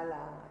על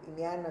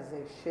העניין הזה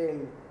של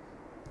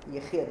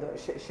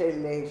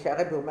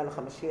שהרבי אומר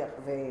לך משיח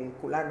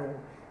וכולנו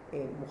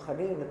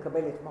מוכנים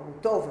לקבל את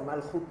מרותו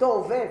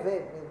ומלכותו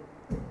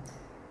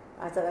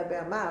אז הרבי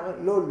אמר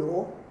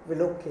לא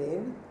ולא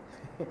כן,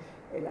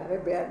 אלא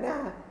הרבי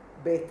ענה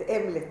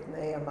בהתאם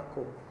לתנאי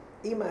המקום.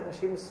 אם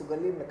האנשים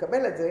מסוגלים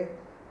לקבל את זה,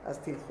 אז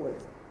תלכו על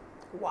זה.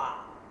 וואו,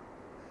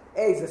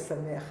 איזה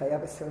שמח היה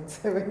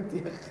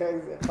ב-770 אחרי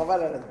זה,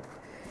 חבל על זה.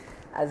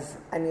 אז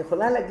אני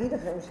יכולה להגיד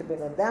לכם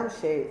שבן אדם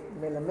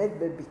שמלמד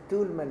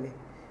בביטול מלא,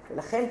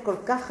 ולכן כל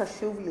כך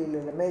חשוב לי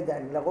ללמד,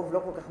 אני לרוב לא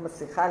כל כך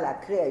מצליחה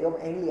להקריא, היום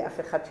אין לי אף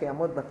אחד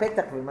שיעמוד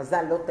בפתח,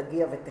 ומזל לא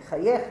תגיע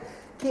ותחייך,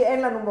 כי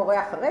אין לנו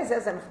מורה אחרי זה,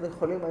 אז אנחנו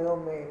יכולים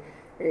היום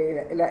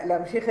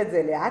להמשיך את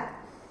זה לאט,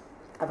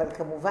 אבל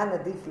כמובן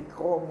עדיף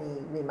לקרוא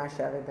ממה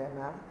שהרבי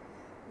אמר,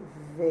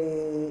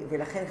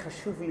 ולכן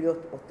חשוב להיות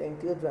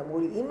אותנטיות, ואמרו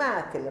לי,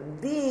 אמא,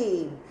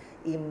 תלמדי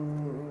עם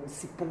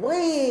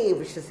סיפורים,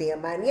 ושזה יהיה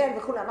מעניין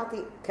וכו'.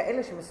 אמרתי,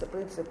 כאלה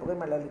שמספרים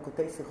סיפורים על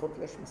הליקוטי שיחות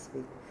יש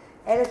מספיק.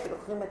 אלה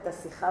שלוקחים את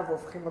השיחה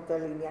והופכים אותה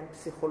לעניין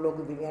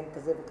פסיכולוגי ועניין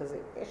כזה וכזה,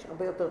 יש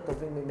הרבה יותר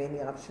טובים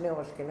ממני, הרב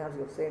שניאור אשכנזי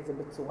עושה את זה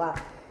בצורה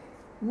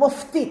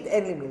מופתית,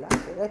 אין לי מילה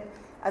אחרת.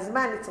 אז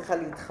מה אני צריכה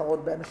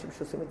להתחרות באנשים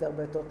שעושים את זה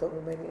הרבה יותר טוב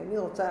ממני? אני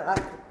רוצה רק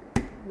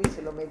מי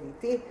שלומד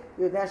איתי,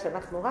 יודע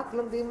שאנחנו רק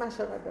לומדים מה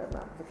שהרבי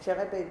אמר,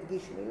 וכשהרבי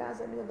הדגיש מילה,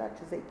 אז אני יודעת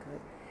שזה יקרה.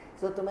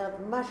 זאת אומרת,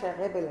 מה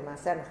שהרבי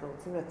למעשה אנחנו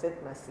רוצים לצאת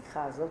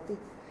מהשיחה הזאת,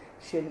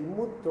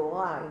 שלימוד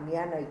תורה,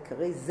 העניין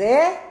העיקרי,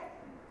 זה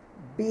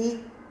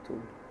ביטול.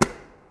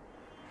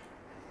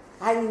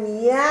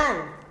 העניין,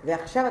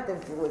 ועכשיו אתם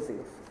תראו איזה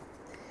יופי.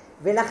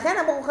 ולכן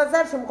אמרו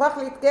חז"ל שמוכרח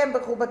להתקיים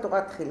ברכו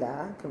בתורה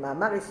תחילה,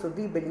 כמאמר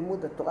יסודי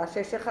בלימוד התורה,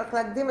 שיש הכרח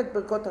להקדים את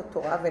ברכות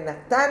התורה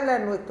ונתן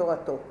לנו את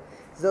תורתו.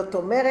 זאת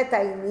אומרת,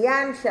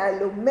 העניין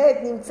שהלומד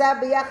נמצא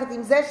ביחד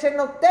עם זה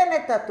שנותן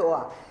את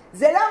התורה.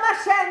 זה לא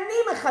מה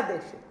שאני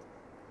מחדשת,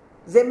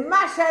 זה מה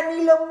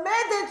שאני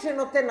לומדת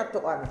שנותן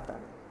התורה נתן.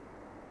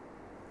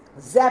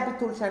 זה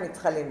הביטול שאני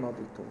צריכה ללמוד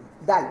איתו.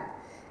 ד'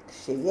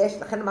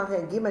 כשיש, לכן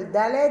אמרתי, ג'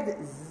 ד'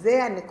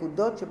 זה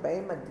הנקודות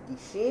שבהן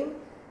מדגישים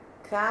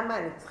כמה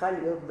אני צריכה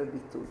להיות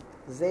בביטול.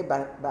 זה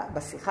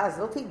בשיחה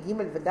הזאת, ג'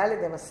 וד'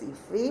 הם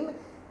הסעיפים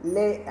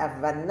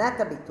להבנת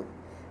הביטול.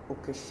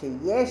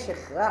 וכשיש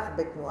הכרח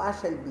בתנועה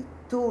של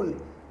ביטול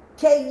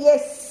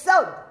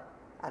כיסוד,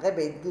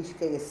 הרבי הדגיש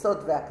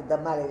כיסוד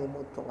והקדמה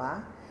ללימוד תורה,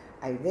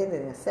 העניין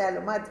ננסה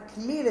הלומד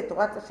כלי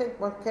לתורת השם,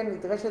 כמו כן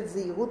נדרשת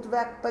זהירות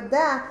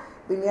והקפדה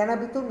בעניין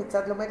הביטול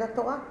מצד לומד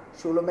התורה,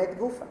 שהוא לומד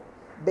גופה.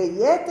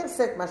 ביתר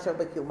שאת מאשר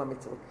בקיום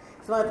המצוות.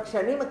 זאת אומרת,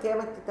 כשאני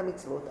מקיימת את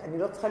המצוות, אני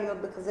לא צריכה להיות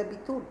בכזה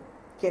ביטול,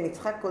 כי אני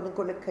צריכה קודם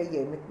כל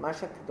לקיים את מה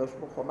שהקדוש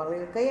ברוך הוא אמר לי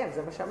לקיים.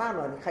 זה מה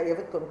שאמרנו, אני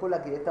חייבת קודם כל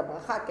להגיד את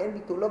הברכה, כן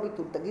ביטול, לא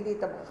ביטול, תגידי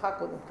את הברכה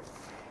קודם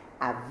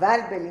כל. אבל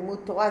בלימוד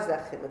תורה זה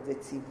אחרת, זה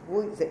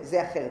ציווי,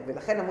 זה אחרת.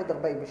 ולכן עמוד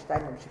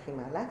 42 ממשיכים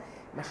הלאה,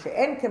 מה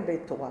שאין כאן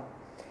בתורה.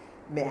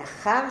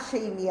 מאחר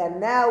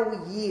שעניינה הוא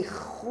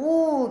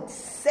ייחוד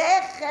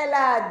שכל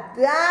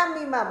האדם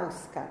עם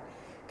המושכל.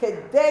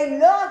 כדי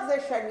לא רק זה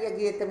שאני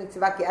אגיד את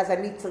המצווה, כי אז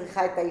אני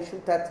צריכה את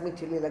האישות העצמית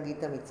שלי להגיד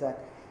את המצווה,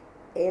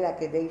 אלא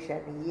כדי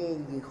שאני אהיה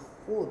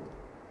ייחוד,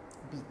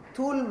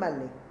 ביטול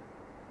מלא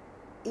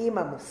עם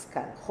המושכל,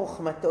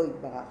 חוכמתו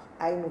יתברך.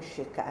 היינו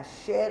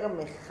שכאשר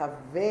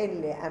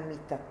מכוון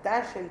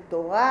לאמיתתה של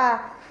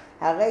תורה,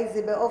 הרי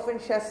זה באופן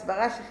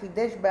שהסברה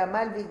שחידש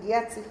בעמל והגיע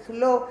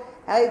שכלו,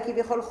 הרי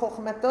כביכול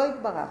חוכמתו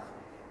יתברך.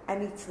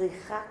 אני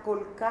צריכה כל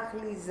כך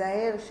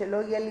להיזהר שלא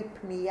יהיה לי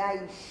פנייה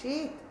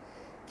אישית,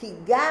 כי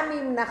גם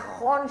אם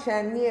נכון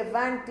שאני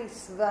הבנתי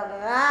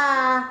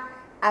סברה,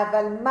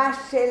 אבל מה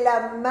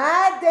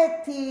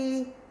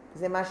שלמדתי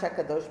זה מה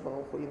שהקדוש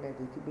ברוך הוא לימד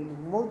אותי.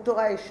 בלימוד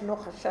תורה ישנו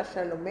חשש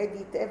שהלומד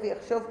יטעה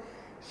ויחשוב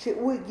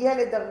שהוא הגיע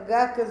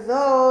לדרגה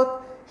כזאת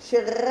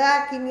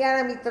שרק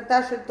עניין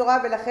אמיתתה של תורה,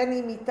 ולכן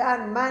אם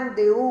יטען מאן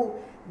דהוא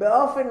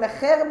באופן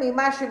אחר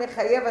ממה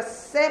שמחייב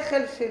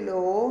השכל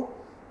שלו,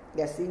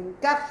 ישים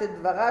כך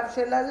שדבריו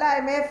של אללה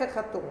הם הפך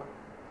התורה.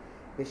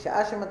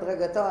 בשעה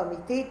שמדרגתו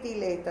האמיתית היא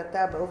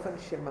להיטתה באופן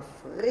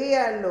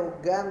שמפריע לו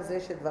גם זה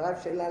שדבריו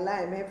של אללה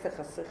הם הפך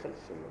השכל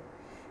שלו.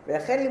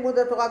 ולכן לימוד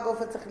התורה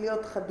גופה צריך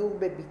להיות חדור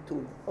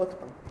בביטול. עוד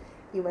פעם,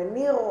 אם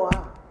אני רואה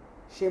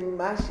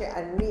שמה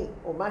שאני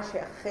או מה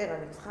שאחר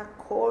אני צריכה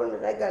כל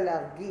רגע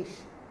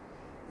להרגיש,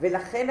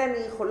 ולכן אני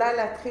יכולה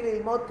להתחיל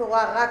ללמוד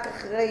תורה רק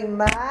אחרי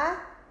מה?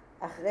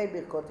 אחרי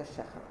ברכות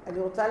השחר. אני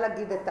רוצה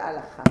להגיד את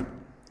ההלכה.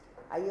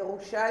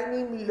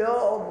 הירושלמים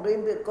לא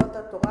אומרים ברכות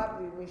התורה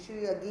ומישהו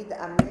יגיד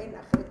אמן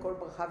אחרי כל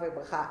ברכה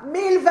וברכה,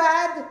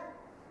 מלבד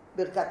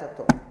ברכת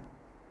התורה.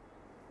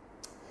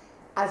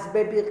 אז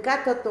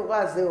בברכת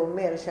התורה זה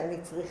אומר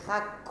שאני צריכה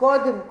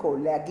קודם כל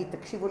להגיד,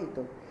 תקשיבו לי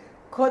טוב,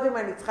 קודם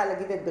אני צריכה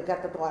להגיד את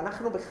ברכת התורה.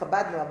 אנחנו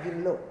בחב"ד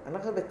נוהגים לא.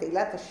 אנחנו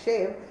בתהילת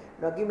השם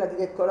נוהגים להגיד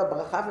את כל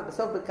הברכה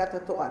ובסוף ברכת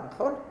התורה,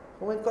 נכון?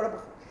 אנחנו אומרים כל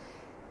הברכה.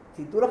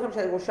 תדעו לכם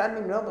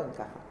שהירושלמים לא אומרים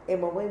ככה.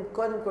 הם אומרים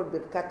קודם כל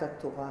ברכת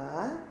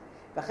התורה,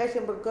 ואחרי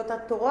שהם ברכות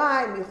התורה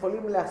הם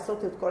יכולים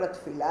לעשות את כל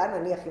התפילה,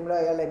 נניח אם לא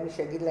היה להם מי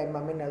שיגיד להם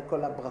אמן על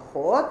כל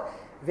הברכות,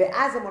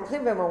 ואז הם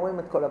הולכים והם אומרים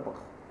את כל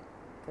הברכות.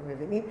 אתם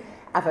מבינים?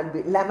 אבל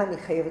למה אני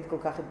חייבת כל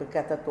כך את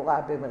ברכת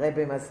התורה?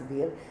 רבי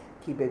מסביר,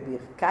 כי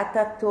בברכת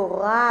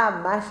התורה,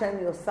 מה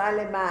שאני עושה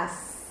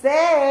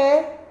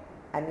למעשה,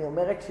 אני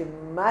אומרת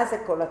שמה זה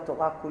כל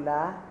התורה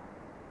כולה?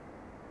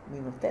 מי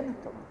נותן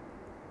התורה?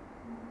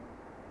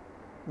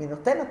 מי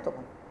נותן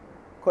התורה?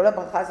 כל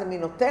הברכה זה מי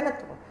נותן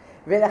התורה.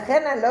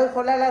 ולכן אני לא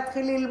יכולה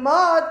להתחיל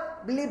ללמוד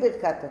בלי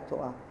ברכת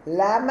התורה.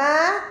 למה?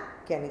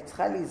 כי אני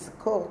צריכה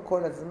לזכור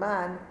כל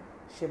הזמן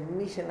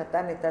שמי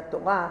שנתן את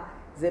התורה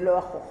זה לא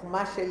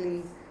החוכמה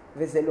שלי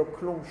וזה לא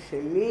כלום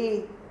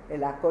שלי,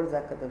 אלא הכל זה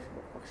הקדוש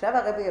ברוך הוא. עכשיו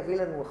הרבי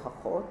יביא לנו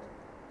הוכחות.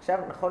 עכשיו,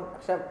 נכון,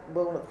 עכשיו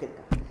בואו נתחיל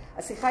ככה.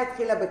 השיחה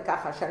התחילה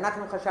בככה,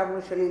 שאנחנו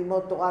חשבנו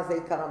שללמוד תורה זה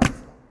עיקר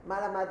המצווה.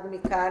 מה למדנו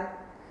מכאן?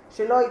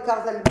 שלא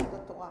עיקר זה ללמוד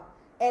התורה,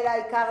 אלא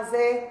עיקר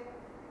זה...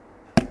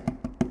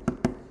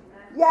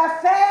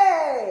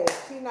 יפה!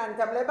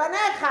 שיננתם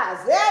לבניך,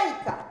 זה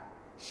העיקר.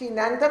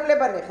 שיננתם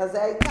לבניך,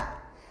 זה העיקר.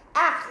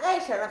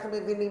 אחרי שאנחנו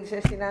מבינים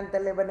ששיננת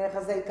לבניך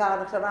זה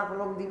עיקר, עכשיו אנחנו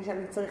לומדים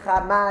שאני צריכה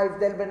מה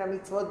ההבדל בין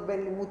המצוות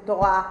בין לימוד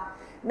תורה.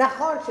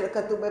 נכון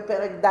שכתוב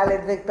בפרק ד'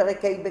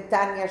 ופרק ה'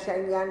 בתניא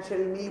שהעניין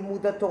של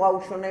לימוד התורה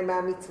הוא שונה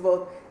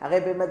מהמצוות. הרי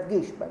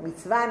במדגיש,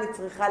 במצווה אני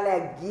צריכה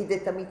להגיד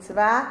את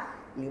המצווה,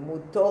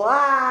 לימוד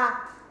תורה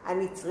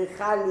אני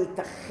צריכה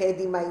להתאחד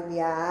עם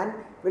העניין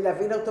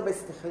ולהבין אותו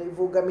בשכלי,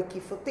 והוא גם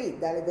מקיף אותי,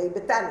 ד' ה'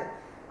 בתניא.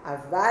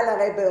 אבל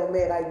הרבי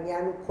אומר,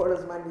 העניין הוא כל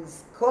הזמן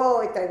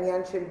לזכור את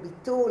העניין של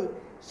ביטול,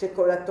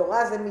 שכל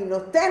התורה זה מי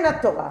נותן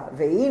התורה.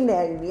 והנה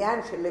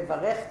העניין של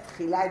לברך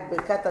תחילה את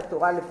ברכת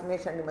התורה לפני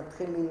שאני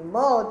מתחיל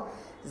ללמוד,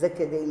 זה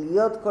כדי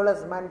להיות כל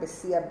הזמן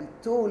בשיא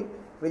הביטול,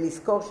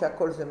 ולזכור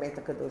שהכל זה מת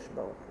הקדוש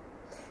ברוך הוא.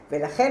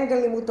 ולכן גם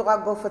לימוד תורה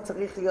גופה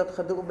צריך להיות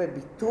חדור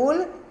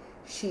בביטול,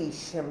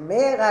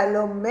 שישמר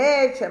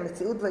הלומד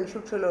שהמציאות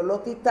והאישות שלו לא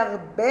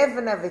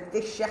תתערבבנה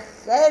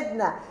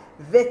ותשחדנה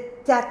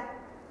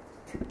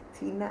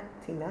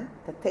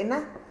תתנה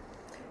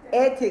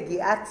את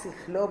יגיעת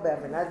שכלו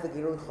בהבנת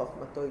וגילוי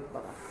חוכמתו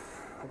יתברך.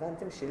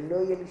 הבנתם שלא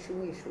יהיה לי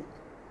שום ישות.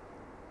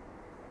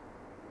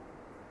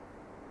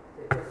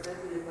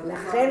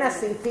 לכן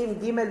הסעיפים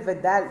ג'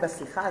 וד',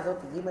 בשיחה הזאת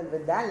ג'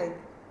 וד',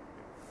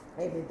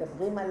 הם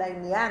מדברים על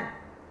העניין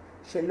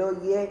שלא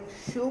יהיה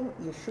שום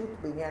ישות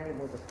בעניין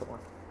לימוד התורה.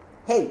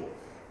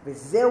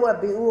 וזהו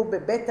הביאור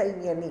בבית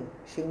העניינים,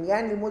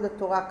 שעניין לימוד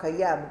התורה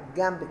קיים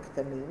גם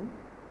בקטנים.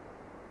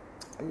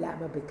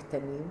 למה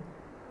בקטנים?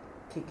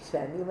 כי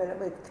כשאני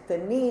מלמד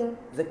קטנים,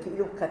 זה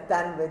כאילו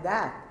קטן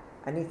ודעת.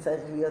 אני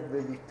צריך להיות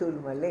בביטול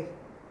מלא.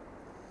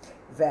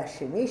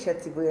 והשני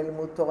שהציווי על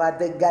לימוד תורה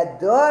די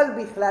גדול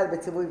בכלל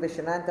בציווי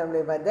ושיננתם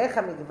לבניך,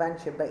 מכיוון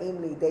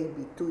שבאים לידי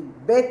ביטוי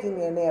בית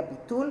ענייני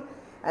הביטול,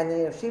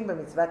 הנדרשים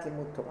במצוות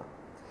לימוד תורה.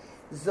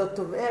 זאת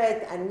אומרת,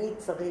 אני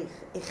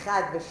צריך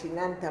אחד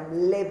ושיננתם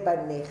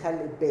לבניך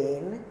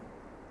לבן,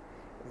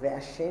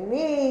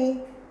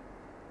 והשני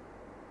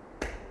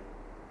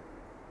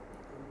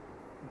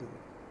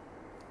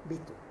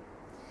ביטול.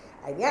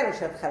 העניין הוא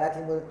שהתחלת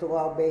לימוד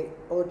התורה הוא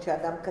בעוד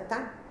שאדם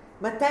קטן.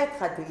 מתי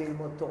התחלתי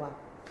ללמוד תורה?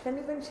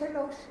 שאני בן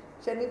 3,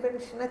 שאני בן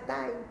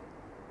 2,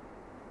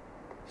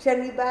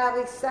 שאני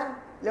בעריסה.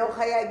 לאור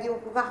חיי הגיעו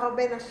כל כך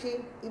הרבה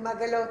נשים עם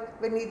עגלות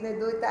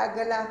ונדנדו את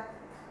העגלה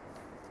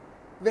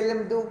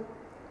ולמדו.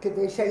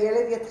 כדי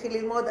שהילד יתחיל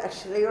ללמוד,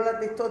 אשרי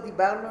יולדתו,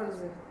 דיברנו על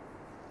זה.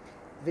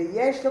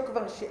 ויש לו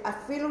כבר,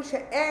 אפילו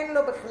שאין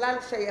לו בכלל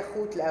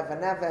שייכות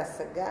להבנה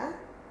והשגה,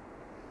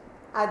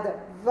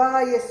 הדבר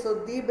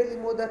היסודי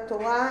בלימוד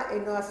התורה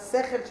אינו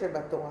השכל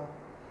שבתורה,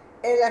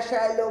 אלא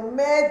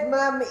שהלומד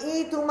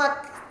ממעיט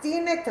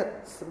ומקטין את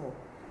עצמו.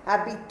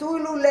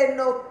 הביטול הוא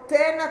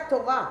לנותן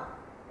התורה.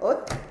 עוד?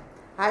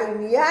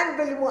 העניין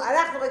בלימוד,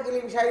 אנחנו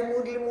רגילים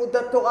שהלימוד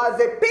התורה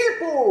זה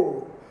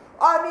פלפול.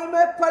 אני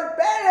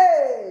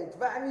מפלפלת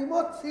ואני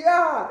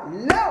מוציאה.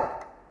 לא!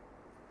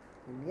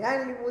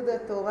 עניין לימוד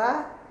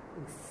התורה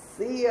הוא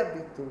שיא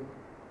הביטול.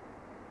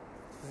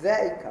 זה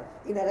העיקר.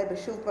 הנה הרב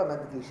שוב פעם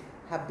מדגיש.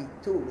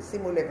 הביטול,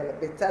 שימו לב,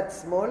 בצד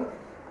שמאל,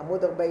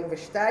 עמוד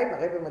 42,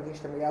 הרב מדגיש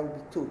את המילה הוא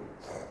ביטול.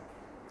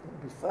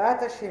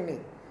 בפרט השני,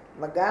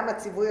 גם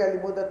הציווי על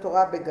לימוד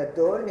התורה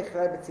בגדול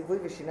נכלל בציווי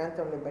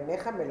ושיננתם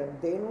לבניך,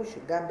 מלמדנו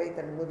שגם בית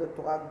הלימוד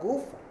התורה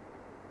גופה,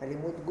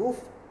 הלימוד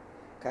גופה.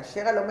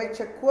 כאשר הלומד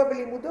שקוע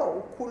בלימודו,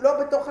 הוא כולו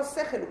בתוך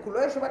השכל, הוא כולו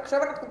יושב,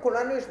 עכשיו אנחנו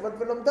כולנו יושבות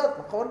ולומדות,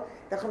 נכון?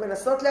 אנחנו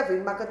מנסות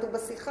להבין מה כתוב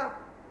בשיחה.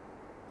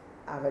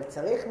 אבל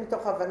צריך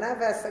מתוך הבנה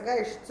והשגה,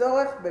 יש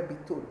צורך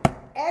בביטול.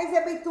 איזה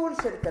ביטול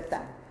של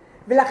קטן?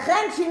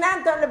 ולכן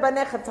שיננתם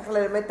לבניך, צריך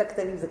ללמד את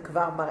הקטנים, זה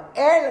כבר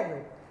מראה לנו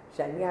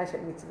שהעניין של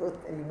מצוות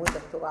לימוד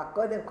התורה,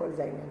 קודם כל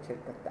זה העניין של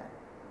קטן.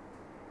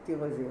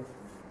 תראו איזה יופי.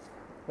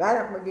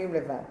 ואנחנו מגיעים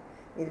לבד.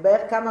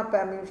 נתבהר כמה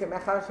פעמים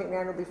שמאחר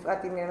שעניין הוא בפרט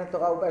עניין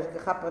התורה הוא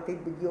בהשגחה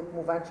פרטית בדיוק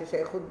מובן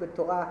ששייכות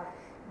בתורה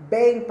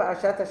בין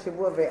פרשת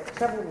השבוע,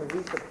 ועכשיו הוא מביא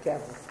את פרקי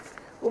אבות.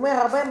 הוא אומר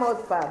הרבה מאוד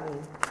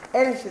פעמים,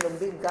 אלה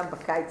שלומדים גם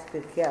בקיץ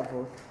פרקי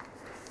אבות,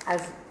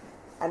 אז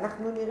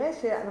אנחנו נראה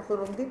שאנחנו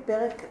לומדים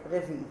פרק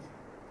רביעי.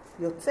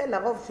 יוצא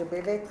לרוב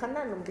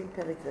שבואתחנן לומדים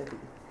פרק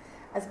רביעי.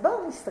 אז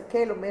בואו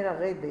נסתכל, אומר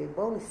הרבי,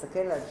 בואו נסתכל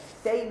על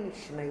שתי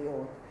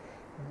משניות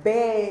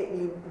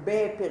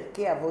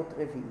בפרקי אבות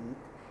רביעית.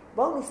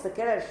 בואו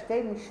נסתכל על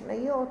שתי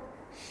משניות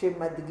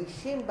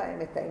שמדגישים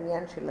בהם את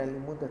העניין של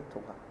הלימוד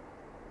התורה.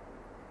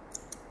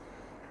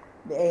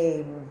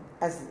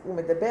 אז הוא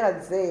מדבר על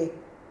זה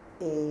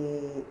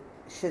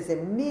שזה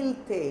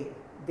מילתא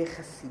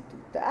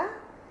דחסידותא,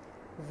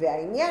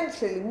 והעניין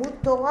של לימוד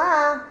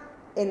תורה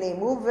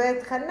נאמרו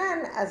ואתחנן,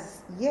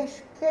 אז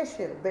יש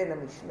קשר בין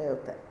המשניות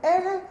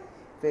האלה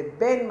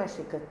ובין מה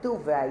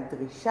שכתוב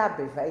והדרישה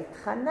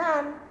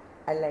בואתחנן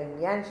על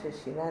העניין של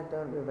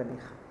שיננתם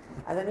בבניך.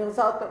 אז אני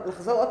רוצה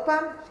לחזור עוד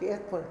פעם, שיהיה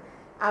תמונה.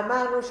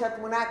 אמרנו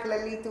שהתמונה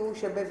הכללית הוא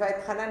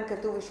שבואתחנן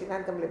כתוב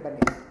ושיננתם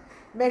לבניך.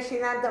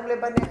 משיננתם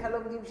לבניך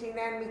לומדים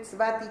שעניין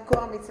מצוות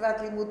עיקר מצוות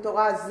לימוד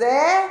תורה זה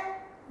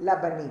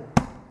לבנים.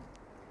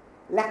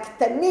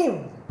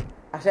 לקטנים.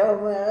 עכשיו הוא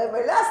אומר,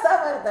 ולא סתם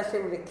אומרת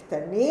השם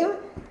לקטנים,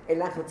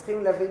 אלא אנחנו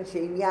צריכים להבין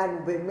שעניין הוא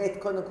באמת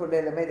קודם כל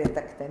ללמד את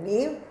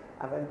הקטנים,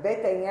 אבל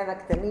בית העניין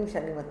הקטנים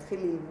שאני מתחיל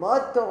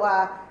ללמוד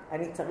תורה,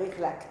 אני צריך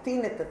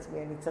להקטין את עצמי,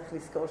 אני צריך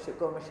לזכור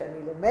שכל מה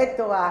שאני לומד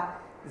תורה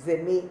זה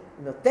מי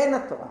נותן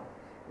התורה.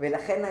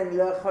 ולכן אני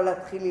לא יכול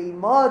להתחיל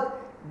ללמוד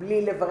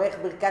בלי לברך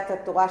ברכת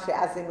התורה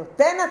שאז זה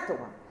נותן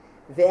התורה.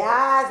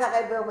 ואז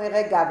הרב אומר,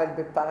 רגע, אבל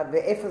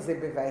ואיפה זה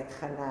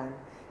בואתחנן?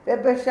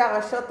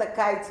 ובשרשות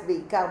הקיץ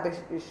בעיקר,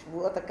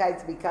 בשבועות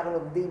הקיץ בעיקר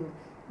לומדים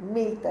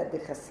מילתא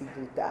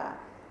דחסידותא,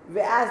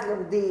 ואז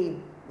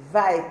לומדים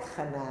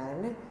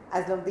ואתחנן,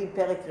 אז לומדים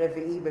פרק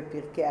רביעי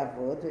בפרקי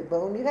אבות,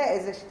 ובואו נראה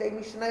איזה שתי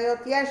משניות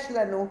יש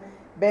לנו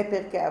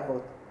בפרקי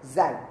אבות.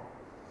 זין.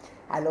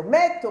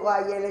 הלומד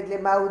תורה ילד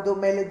למה הוא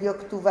דומה לדיו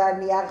כתובה על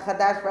נייר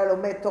חדש,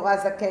 והלומד תורה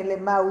זקן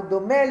למה הוא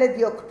דומה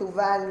לדיו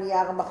כתובה על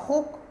נייר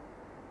מחוק.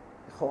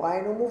 לכאורה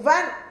אינו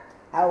מובן.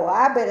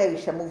 ההוראה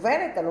בריש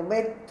המובנת,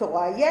 הלומד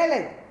תורה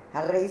ילד.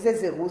 הרי זה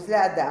זירוז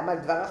לאדם על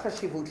דבר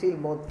החשיבות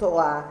ללמוד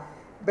תורה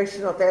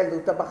בשנות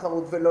הילדות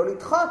הבחרות ולא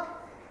לדחות.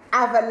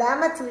 אבל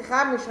למה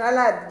צריכה המשנה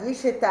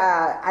להדגיש את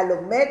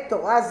הלומד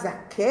תורה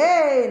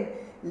זקן?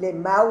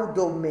 למה הוא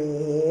דומה?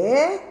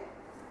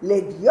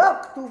 לדיו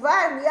כתובה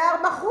על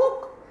נייר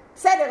מחוק.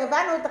 בסדר,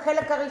 הבנו את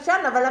החלק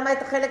הראשון, אבל למה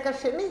את החלק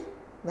השני?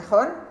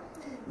 נכון?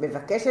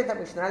 מבקשת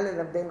המשנה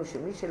ללמדנו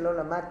שמי שלא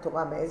למד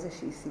תורה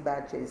מאיזושהי סיבה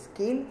עד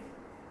שהזקין,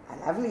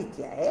 עליו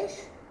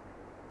להתייאש?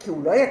 כי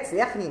הוא לא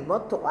יצליח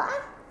ללמוד תורה?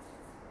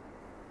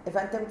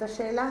 הבנתם את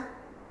השאלה?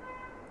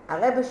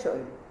 הרב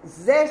שואל,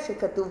 זה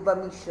שכתוב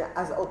במשנה,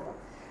 אז עוד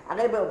פעם,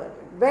 הרב אומר,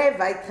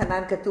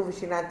 בואתחנן כתוב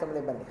ושיננתם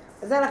לבניך.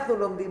 אז אנחנו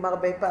לומדים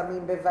הרבה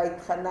פעמים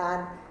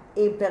בואתחנן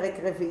עם פרק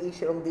רביעי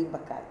שלומדים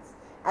בקיץ.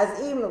 אז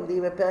אם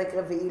לומדים בפרק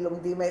רביעי,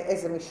 לומדים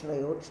איזה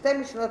משניות? שתי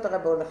משניות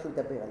הרב הולך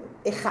לדבר עליהן.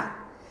 אחד,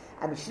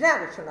 המשנה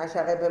הראשונה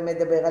שהרב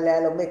מדבר עליה,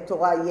 לומד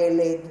תורה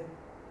ילד,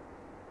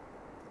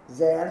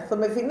 זה אנחנו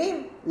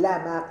מבינים.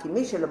 למה? כי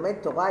מי שלומד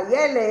תורה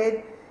ילד,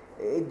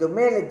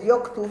 דומה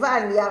לדיו כתובה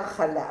על נייר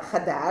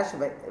חדש,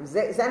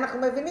 וזה אנחנו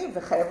מבינים,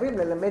 וחייבים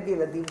ללמד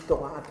ילדים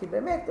תורה, כי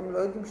באמת הם לא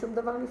יודעים שום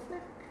דבר לפני.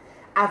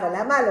 אבל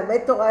למה לומד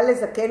תורה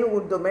לזקן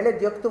הוא דומה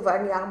לדיו כתובה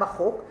על נייר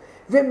מחוק,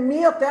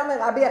 ומי יותר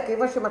מרבי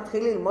עקיבא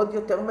שמתחיל ללמוד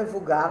יותר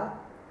מבוגר?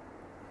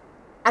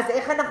 אז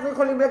איך אנחנו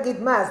יכולים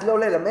להגיד מה, אז לא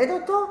ללמד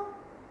אותו?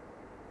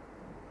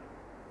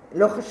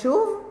 לא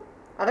חשוב?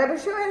 הרב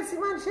שואל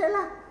סימן שאלה.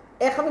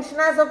 איך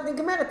המשנה הזאת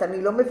נגמרת?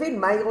 אני לא מבין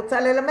מה היא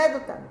רוצה ללמד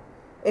אותנו.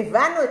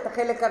 הבנו את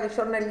החלק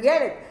הראשון על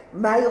ילד,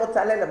 מה היא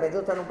רוצה ללמד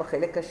אותנו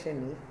בחלק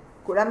השני?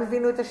 כולם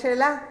הבינו את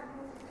השאלה?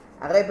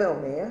 הרב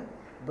אומר,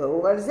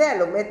 ברור על זה,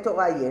 הלומד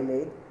תורה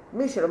ילד,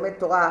 מי שלומד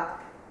תורה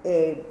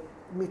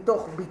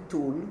מתוך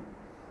ביטול,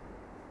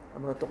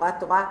 אומר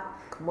תורה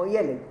כמו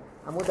ילד,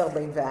 עמוד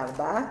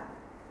 44,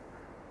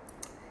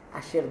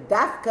 אשר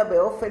דווקא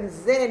באופן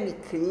זה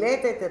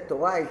נקלטת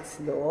התורה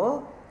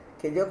אצלו,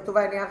 כדיו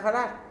כתובה נייר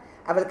חדש.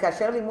 אבל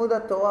כאשר לימוד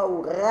התורה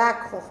הוא רק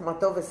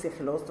חוכמתו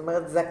ושכלו, זאת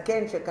אומרת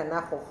זקן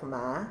שקנה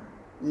חוכמה,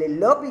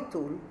 ללא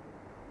ביטול,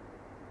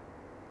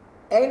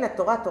 אין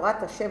התורה,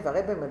 תורת השם,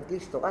 והרבא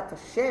מדגיש, תורת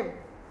השם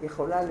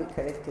יכולה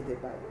להיקלט כדי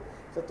בעיה.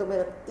 זאת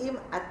אומרת, אם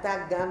אתה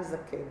גם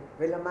זקן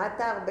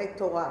ולמדת הרבה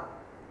תורה,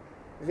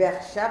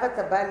 ועכשיו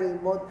אתה בא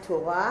ללמוד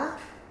תורה,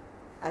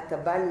 אתה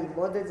בא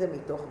ללמוד את זה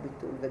מתוך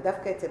ביטול.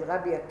 ודווקא אצל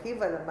רבי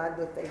עקיבא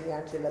למדנו את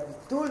העניין של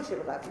הביטול של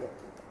רבי עקיבא.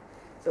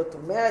 זאת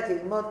אומרת,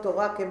 ללמוד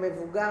תורה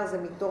כמבוגר זה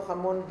מתוך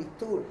המון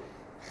ביטול,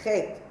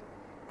 חטא.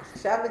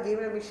 עכשיו מגיעים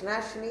למשנה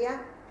השנייה,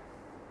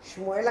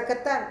 שמואל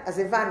הקטן, אז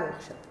הבנו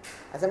עכשיו.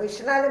 אז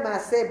המשנה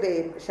למעשה,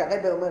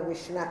 שהרבא אומר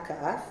משנה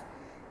כף,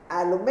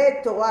 הלומד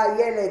תורה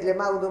ילד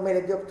למה הוא דומה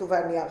לדיו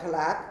כתובה נייר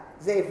חלק,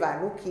 זה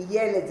הבנו, כי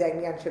ילד זה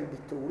העניין של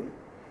ביטול.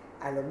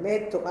 הלומד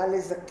תורה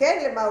לזקן,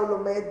 למה הוא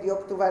לומד? דיו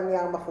כתובה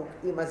נייר מחוק.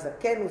 אם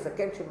הזקן הוא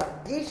זקן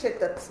שמרגיש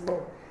את עצמו,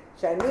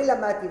 שאני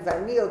למדתי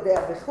ואני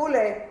יודע וכו',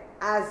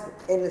 אז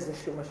אין לזה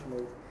שום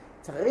משמעות.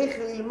 צריך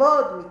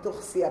ללמוד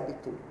מתוך שיא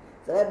הביטוי.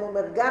 זה רב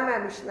אומר, גם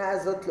מהמשנה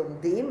הזאת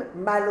לומדים.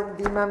 מה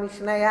לומדים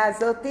מהמשנה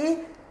הזאת?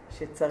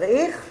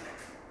 שצריך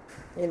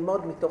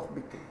ללמוד מתוך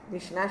ביטוי.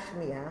 משנה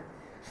שנייה,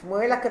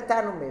 שמואל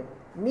הקטן אומר.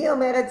 מי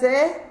אומר את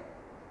זה?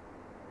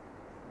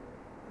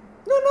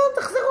 נו,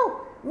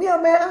 תחזרו. מי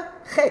אומר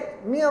ח'?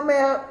 מי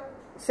אומר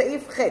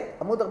סעיף ח'?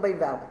 עמוד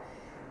 44.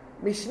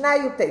 משנה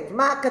י"ט,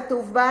 מה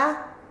כתוב בה?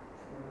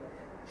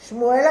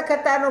 שמואל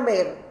הקטן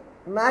אומר.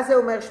 מה זה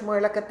אומר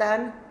שמואל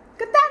הקטן?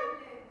 קטן.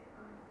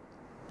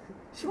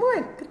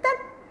 שמואל, קטן.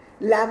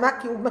 למה?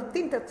 כי הוא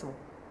מקטין את עצמו.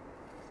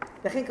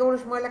 לכן קראו לו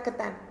שמואל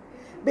הקטן.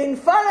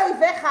 בנפול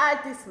אויביך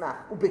אל תשמח,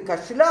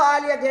 ובכשלו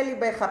אל יגל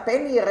ליבך,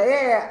 פן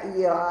יראה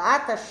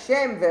יראת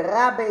השם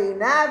ורע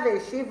בעיניו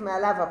והשיב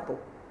מעליו אפו.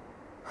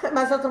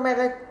 מה זאת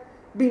אומרת?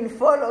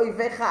 בנפול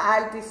אויביך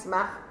אל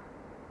תשמח.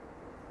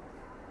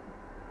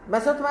 מה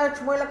זאת אומרת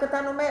שמואל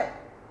הקטן אומר?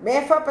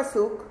 מאיפה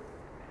הפסוק?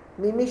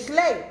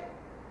 ממשלי.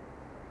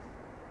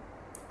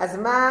 אז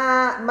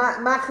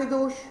מה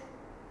החידוש?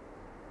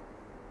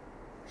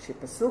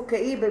 שפסוק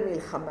כאי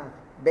במלחמה,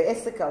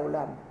 בעסק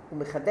העולם, הוא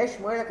מחדש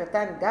שמואל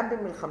הקטן גם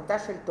במלחמתה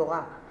של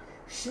תורה.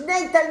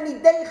 שני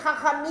תלמידי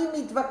חכמים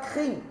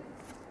מתווכחים,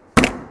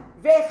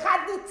 ואחד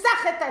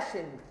ניצח את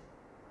השני.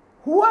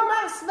 הוא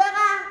אמר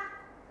סברה,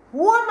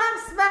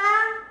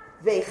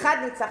 ואחד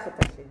ניצח את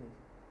השני.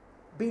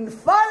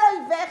 בנפול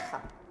אויביך,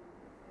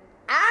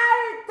 אל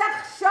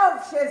תחשוב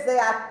שזה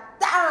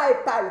אתה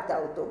הפלת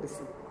אותו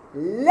בסיפור.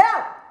 לא!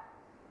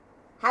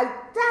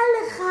 הייתה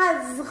לך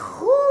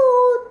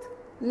זכות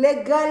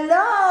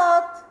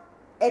לגלות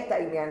את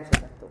העניין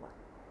של התורה.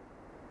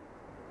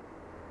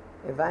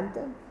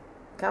 הבנתם?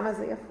 כמה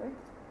זה יפה?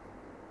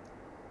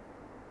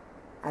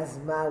 אז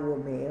מה הוא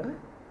אומר?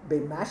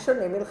 במה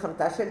שונה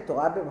מלחמתה של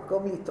תורה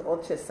במקום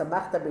לטעות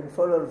ששמחת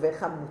בנפול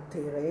אויביך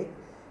מותרת,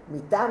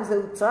 מטעם זה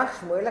הוצרך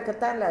שמואל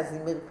הקטן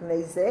להזמיר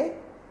פני זה,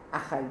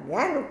 אך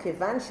העניין הוא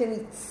כיוון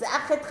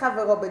שניצח את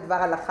חברו בדבר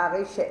הלכה,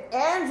 הרי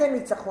שאין זה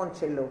ניצחון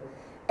שלו,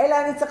 אלא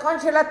הניצחון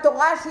של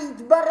התורה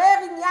שהתברר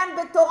עניין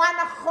בתורה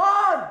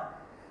נכון,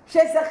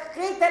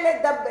 שזכית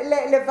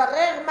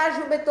לברר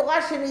משהו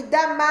בתורה שנדע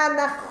מה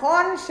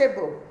הנכון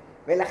שבו,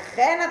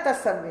 ולכן אתה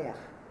שמח.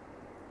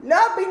 לא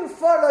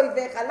בנפול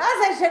אויביך, לא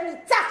זה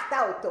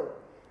שניצחת אותו,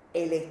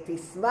 אלא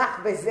תשמח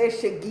בזה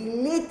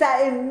שגילית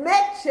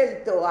אמת של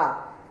תורה,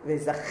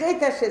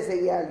 וזכית שזה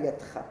יהיה על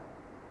ידך.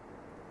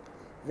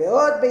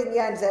 ועוד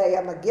בעניין זה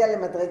היה מגיע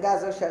למדרגה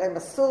זו שהרי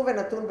מסור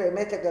ונתון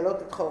באמת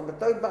לגלות את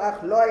חורבתו יתברך,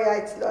 לא היה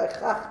אצלו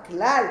הכרח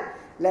כלל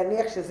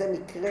להניח שזה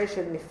מקרה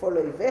של נפול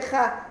אויביך,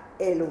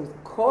 אלו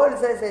כל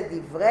זה זה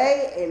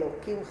דברי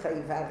אלוקים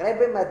חיים,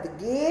 והרבא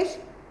מדגיש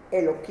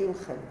אלוקים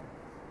חיים.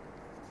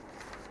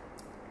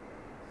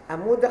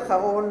 עמוד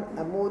אחרון,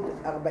 עמוד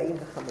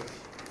 45.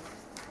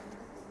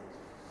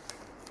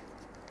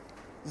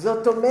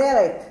 זאת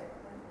אומרת,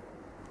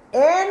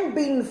 אין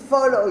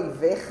בנפול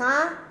אויביך,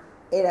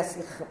 אלא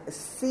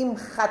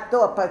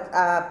שמחתו,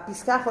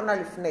 הפסקה האחרונה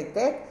לפני ט',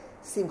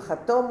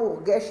 שמחתו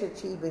מורגשת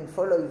שהיא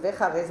בנפול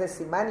אויביך, הרי זה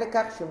סימן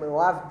לכך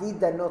שמאוהב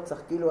דיד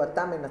הנוצח, כאילו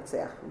אתה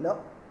מנצח. לא.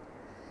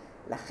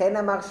 לכן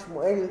אמר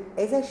שמואל,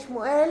 איזה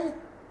שמואל?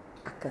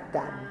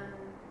 הקטן.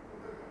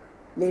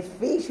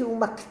 לפי שהוא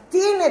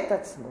מקטין את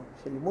עצמו,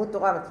 שלימוד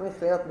תורה מצמיח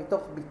להיות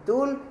מתוך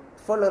ביטול,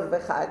 תפול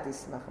אויביך אל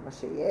תשמח. מה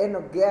שיהיה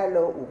נוגע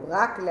לו הוא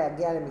רק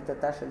להגיע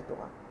למיטתה של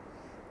תורה.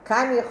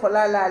 כאן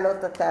יכולה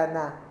לעלות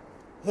הטענה,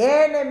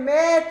 הן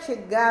אמת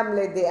שגם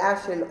לדעה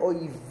של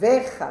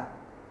אויביך,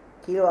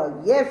 כאילו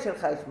האויב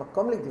שלך יש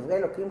מקום לדברי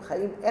אלוקים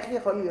חיים, איך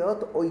יכול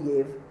להיות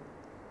אויב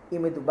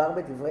אם מדובר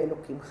בדברי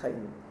אלוקים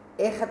חיים?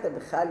 איך אתה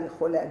בכלל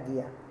יכול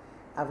להגיע?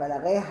 אבל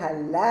הרי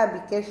הלה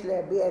ביקש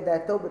להביע את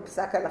דעתו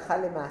בפסק הלכה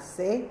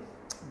למעשה,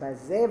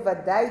 בזה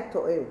ודאי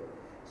טועה,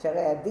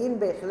 שהרי הדין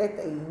בהחלט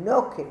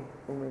אינו כן,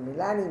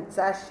 וממילא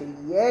נמצא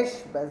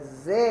שיש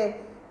בזה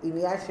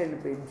עניין של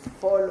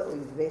בנפול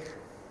אויביך.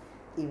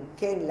 אם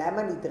כן,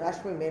 למה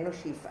נדרש ממנו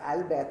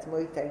שיפעל בעצמו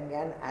את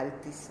העניין אל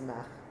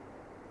תשמח?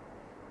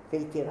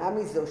 ויתרה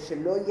מזו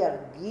שלא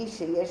ירגיש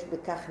שיש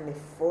בכך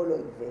נפול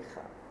אויביך.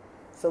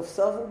 סוף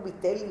סוף הוא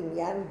ביטל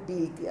עניין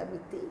בלתי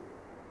אמיתי.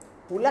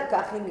 הוא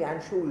לקח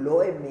עניין שהוא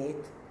לא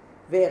אמת,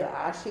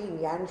 והראה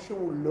שעניין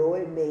שהוא לא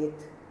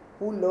אמת,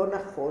 הוא לא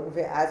נכון,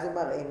 ואז הוא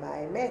מראה מה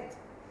האמת.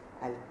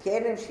 על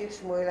כן המשיך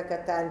שמואל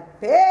הקטן,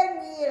 פן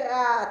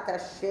יראת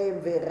השם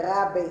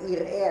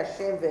יראה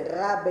השם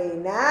ורע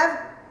בעיניו,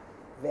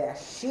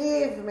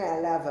 ואשיב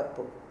מעליו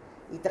אפו.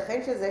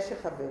 ייתכן שזה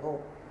שחברו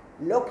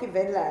לא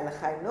כיוון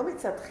להלכה, אינו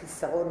מצד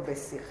חיסרון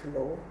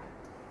בשכלו,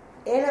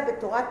 אלא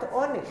בתורת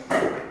עונש,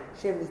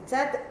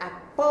 שמצד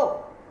אפו,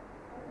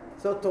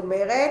 זאת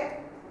אומרת,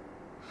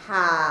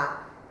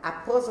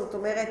 אפו זאת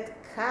אומרת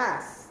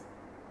כעס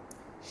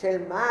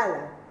של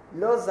מעלה,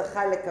 לא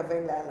זכה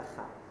לכוון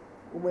להלכה.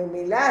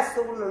 וממילא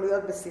אסור לו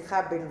להיות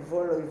בשיחה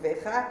בנפול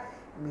אויביך,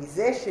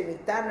 מזה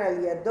שניתן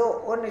על ידו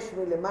עונש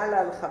מלמעלה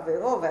על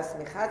חברו,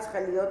 והשמיכה צריכה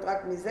להיות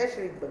רק מזה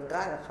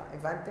שנתבררה לך.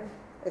 הבנתם?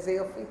 איזה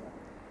יופי.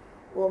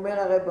 הוא אומר,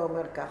 הרב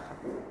אומר ככה.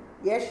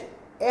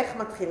 איך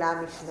מתחילה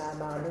המשנה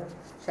אמרנו?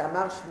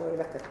 שאמר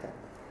שמואל הקטן.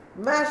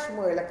 מה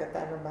שמואל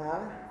הקטן אמר?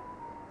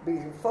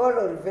 בנפול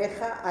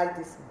אויביך אל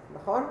תשמח,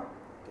 נכון?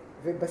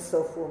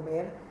 ובסוף הוא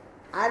אומר,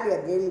 אל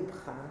יגל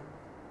לבך,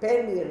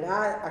 פן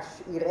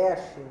יראה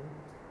השם,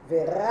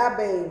 ורע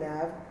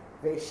בעיניו,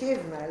 והשיב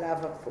מעליו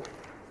אפו.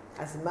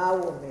 אז מה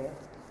הוא אומר?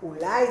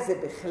 אולי זה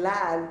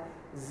בכלל,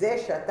 זה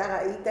שאתה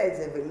ראית את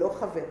זה ולא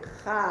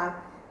חברך,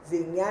 זה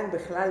עניין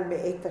בכלל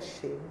מאת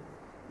השם,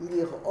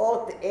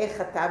 לראות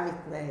איך אתה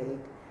מתנהג,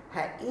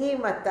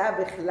 האם אתה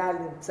בכלל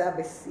נמצא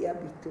בשיא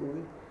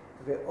הביטוי,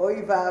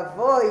 ואוי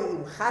ואבוי,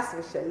 אם חס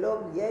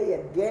ושלום יהיה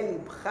יגל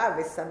לבך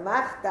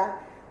ושמחת,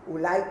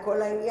 אולי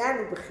כל העניין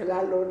הוא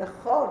בכלל לא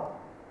נכון.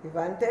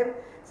 הבנתם?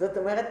 זאת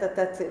אומרת,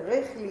 אתה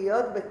צריך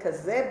להיות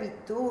בכזה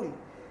ביטול,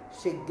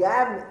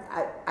 שגם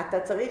אתה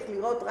צריך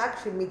לראות רק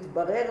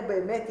שמתברר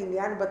באמת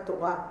עניין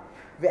בתורה,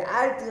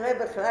 ואל תראה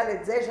בכלל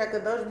את זה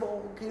שהקדוש ברוך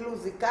הוא כאילו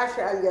זיקה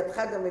שעל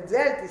ידך, גם את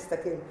זה אל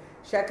תסתכל,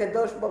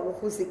 שהקדוש ברוך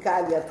הוא זיקה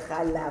על ידך.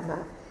 למה?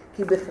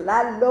 כי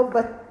בכלל לא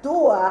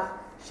בטוח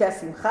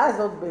שהשמחה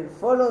הזאת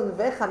בנפול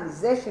אויביך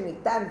מזה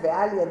שניתן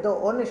ועל ידו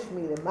עונש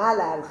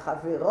מלמעלה על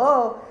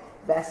חברו,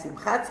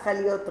 והשמחה צריכה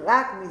להיות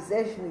רק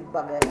מזה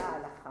שנתבררה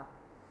הלכה.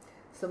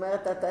 זאת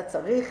אומרת, אתה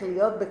צריך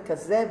להיות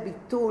בכזה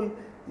ביטול,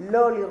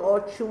 לא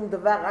לראות שום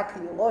דבר, רק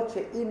לראות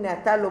שהנה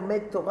אתה לומד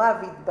תורה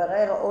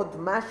והתברר עוד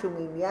משהו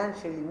מעניין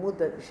של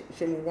לימוד,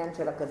 של עניין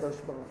של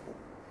הקדוש ברוך הוא.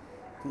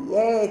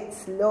 תהיה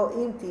אצלו,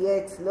 אם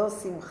תהיה אצלו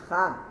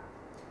שמחה,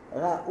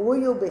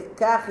 ראוי הוא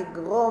בכך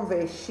יגרום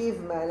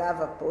והשיב מעליו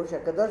אפו,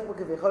 שהקדוש ברוך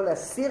הוא יכול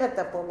להסיר את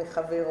אפו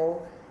מחברו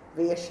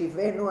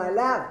וישיבנו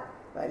עליו,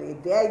 ועל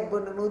ידי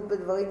ההתבוננות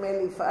בדברים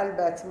האלה יפעל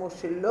בעצמו,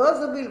 שלא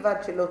זו בלבד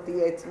שלא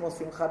תהיה עצמו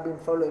שמחה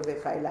בנפול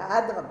אויביך, אלא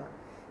אדרבה,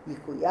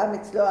 יקוים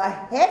אצלו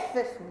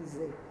ההפך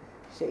מזה,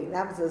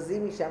 שאינם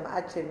זזים משם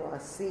עד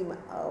שנועשים,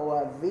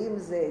 אוהבים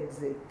זה את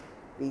זה.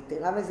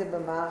 ויתרה מזה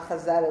במאמר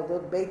חז"ל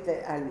אודות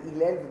על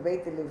הלל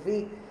ובית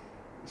הלוי,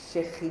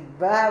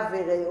 שחיבה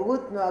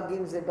ורעות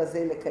נוהגים זה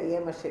בזה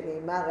לקיים מה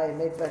שנאמר,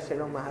 האמת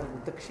והשלום אהבו.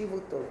 תקשיבו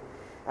טוב.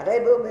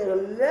 הרב אומר,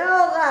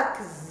 לא רק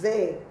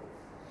זה,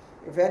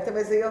 הבנתם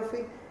איזה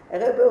יופי?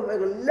 הרב אומר,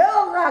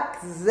 לא רק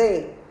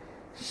זה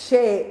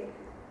שאתה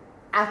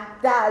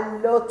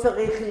לא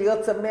צריך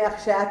להיות שמח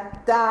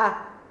שאתה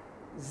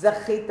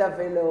זכית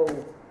ולא הוא.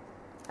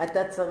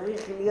 אתה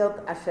צריך להיות,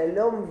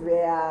 השלום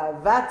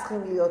והאהבה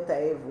צריכים להיות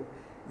האהבו.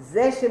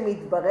 זה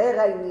שמתברר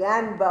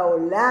העניין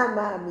בעולם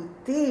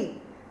האמיתי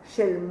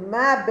של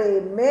מה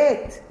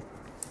באמת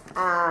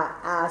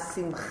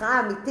השמחה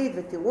האמיתית,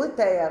 ותראו את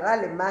ההערה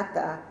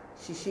למטה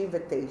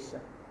 69.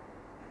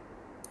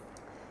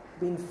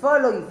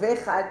 בנפול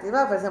אויביך אל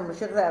תשמח, אבל זה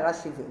ממשיך להערה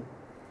 70.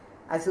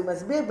 אז הוא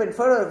מסביר,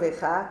 בנפול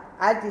אויביך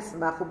אל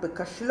תשמח,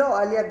 ובכשלו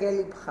אל יגל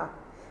לבך.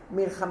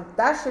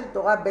 מלחמתה של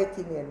תורה בית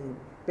עניינים,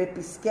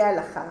 בפסקי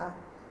הלכה,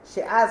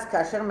 שאז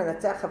כאשר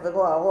מנצח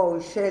חברו הרוע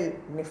של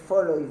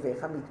נפול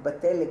אויביך,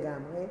 מתבטל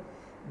לגמרי,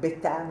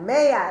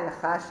 בטעמי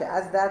ההלכה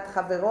שאז דעת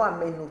חברו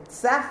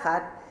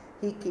המנוצחת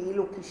היא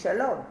כאילו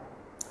כישלון.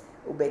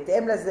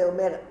 ובהתאם לזה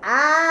אומר,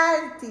 אל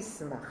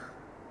תשמח,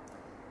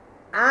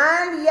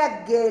 אל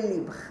יגל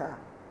לבך,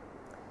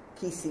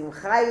 כי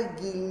שמחה היא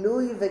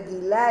גילוי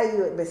וגילה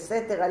היא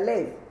בסתר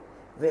הלב,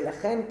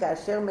 ולכן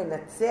כאשר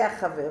מנצח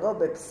חברו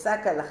בפסק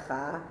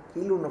הלכה,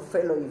 כאילו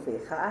נופל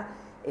אויביך,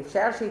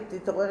 אפשר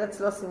שתתעורר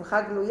אצלו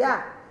שמחה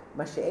גלויה,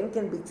 מה שאין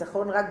כן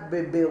ביצחון רק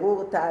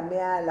בבירור טעמי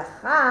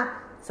ההלכה,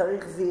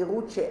 צריך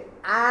זהירות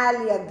שאל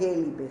יגל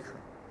ליבך.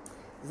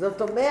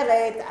 זאת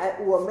אומרת,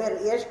 הוא אומר,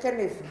 יש כאן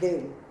הבדל,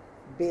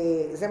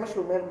 זה מה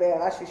שהוא אומר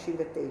בהערה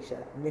 69,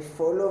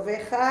 נפול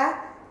אויביך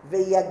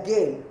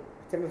ויגל.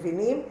 אתם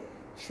מבינים?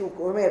 שהוא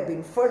אומר,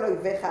 בנפול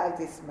אויביך אל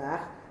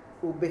תשמח,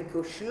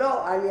 ובכושלו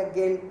אל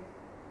יגל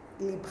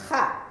לבך.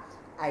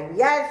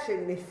 העניין של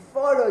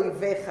נפול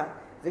אויביך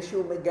זה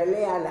שהוא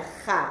מגלה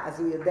הלכה, אז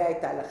הוא יודע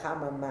את ההלכה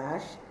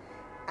ממש,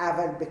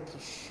 אבל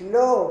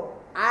בכשלו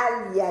אל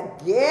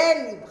יגל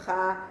לבך,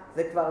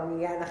 זה כבר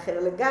עניין אחר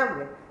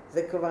לגמרי.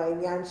 זה כבר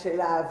עניין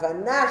של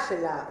ההבנה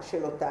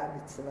של אותה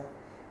המצווה.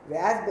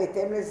 ואז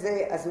בהתאם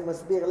לזה, אז הוא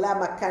מסביר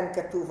למה כאן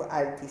כתוב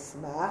אל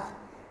תשמח,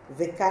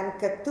 וכאן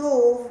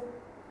כתוב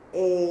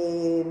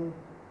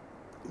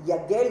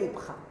יגל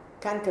לבך.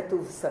 כאן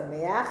כתוב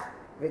שמח,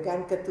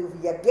 וכאן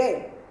כתוב יגל.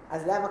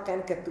 אז למה כאן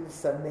כתוב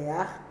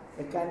שמח,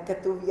 וכאן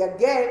כתוב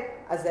יגל?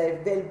 אז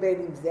ההבדל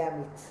בין אם זה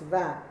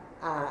המצווה,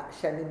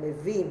 שאני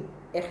מבין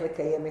איך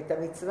לקיים את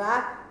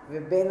המצווה,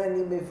 ובין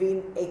אני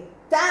מבין את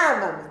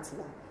טעם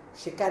המצווה,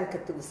 שכאן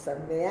כתוב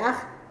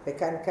שמח,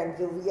 וכאן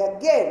כתוב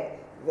יגל.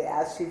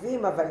 ואז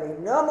 70, אבל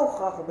אינו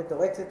מוכרח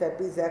ומתורצת על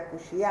פי זה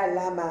הקושייה,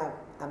 למה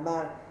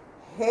אמר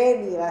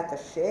הן יראת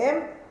השם,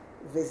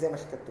 וזה מה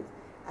שכתוב.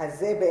 אז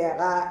זה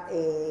בהערה,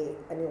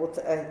 אני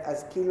רוצה,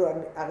 אז כאילו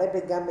הרב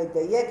גם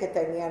מדייק את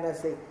העניין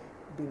הזה,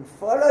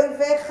 בנפול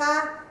אויביך,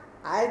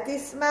 אל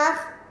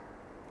תשמח,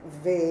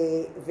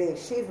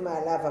 והשיב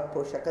מעליו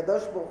אפו,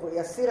 שהקדוש ברוך הוא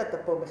יסיר את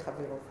אפו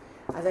מחברו.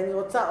 אז אני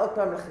רוצה עוד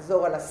פעם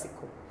לחזור על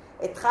הסיכום.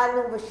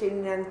 התחלנו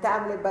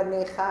ושננתם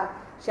לבניך,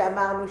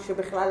 שאמרנו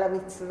שבכלל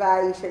המצווה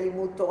היא של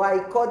לימוד תורה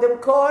היא קודם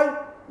כל,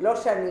 לא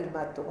שאני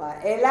אלמד תורה,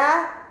 אלא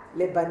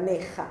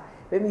לבניך.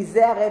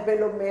 ומזה הרב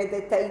לומד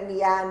את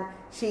העניין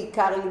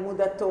שעיקר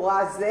לימוד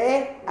התורה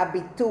זה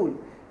הביטול,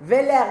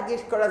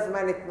 ולהרגיש כל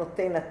הזמן את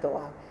נותן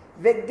התורה.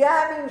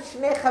 וגם אם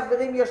שני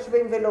חברים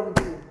יושבים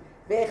ולומדים,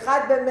 ואחד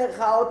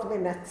במרכאות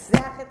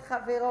מנצח את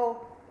חברו,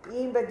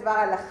 אם בדבר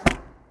הלכה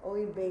או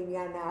אם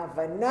בעניין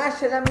ההבנה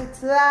של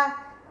המצווה,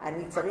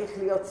 אני צריך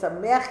להיות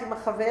שמח עם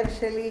החבר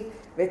שלי,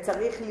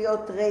 וצריך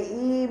להיות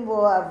רעים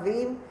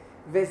ואוהבים,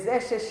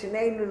 וזה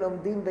ששנינו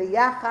לומדים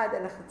ביחד,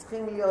 אנחנו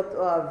צריכים להיות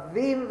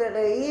אוהבים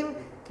ורעים,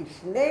 כי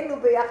שנינו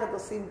ביחד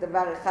עושים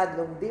דבר אחד,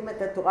 לומדים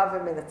את התורה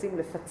ומנסים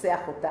לפצח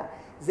אותה.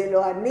 זה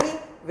לא אני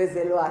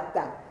וזה לא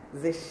אתה.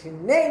 זה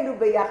שנינו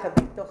ביחד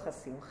מתוך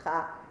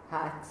השמחה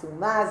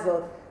העצומה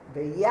הזאת,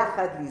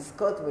 ביחד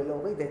לזכות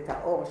ולהוריד את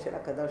האור של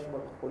הקדוש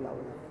ברוך הוא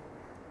לעולם.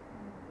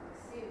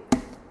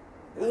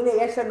 הנה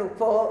יש לנו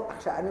פה,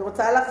 עכשיו אני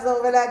רוצה לחזור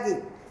ולהגיד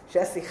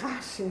שהשיחה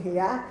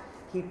השנייה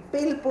היא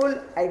פלפול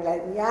על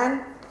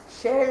העניין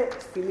של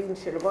תפילין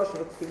של ראש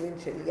ותפילין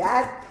של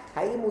יד.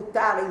 האם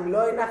מותר, אם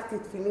לא הנחתי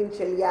תפילין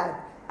של יד,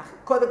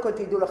 קודם כל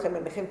תדעו לכם,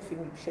 הנחים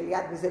תפילין של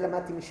יד, וזה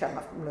למדתי משם,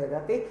 אף פעם לא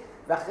ידעתי,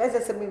 ואחרי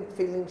זה שמים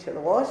תפילין של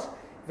ראש,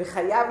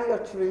 וחייב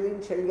להיות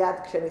תפילין של יד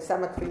כשאני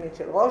שמה תפילין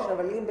של ראש,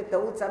 אבל אם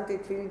בטעות שמתי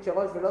תפילין של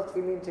ראש ולא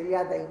תפילין של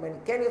יד, האם אני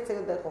כן יוצא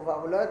ידי חובה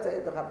או לא יוצא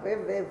ידי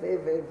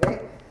חובה,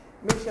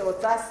 מי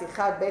שרוצה,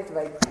 שיחה ב'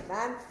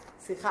 ואתחנן,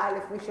 שיחה א',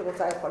 מי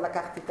שרוצה יכול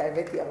לקחת איתה,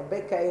 הבאתי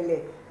הרבה כאלה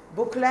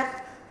בוקלך,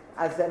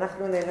 אז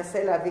אנחנו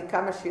ננסה להביא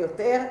כמה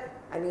שיותר.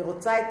 אני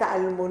רוצה את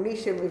האלמוני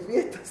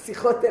שמביא את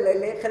השיחות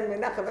האלה לאחל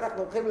מנחם,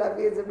 ואנחנו הולכים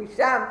להביא את זה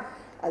משם,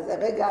 אז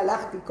הרגע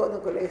הלכתי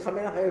קודם כל לאחל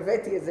מנחם,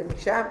 הבאתי את זה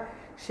משם,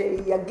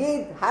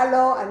 שיגיד,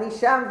 הלו, אני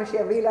שם,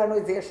 ושיביא לנו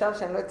את זה ישר,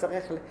 שאני לא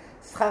אצטרך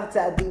לשכר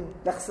צעדים,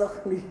 לחסוך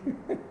לי.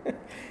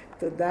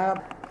 תודה.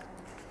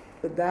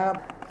 תודה.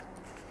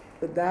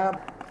 תודה.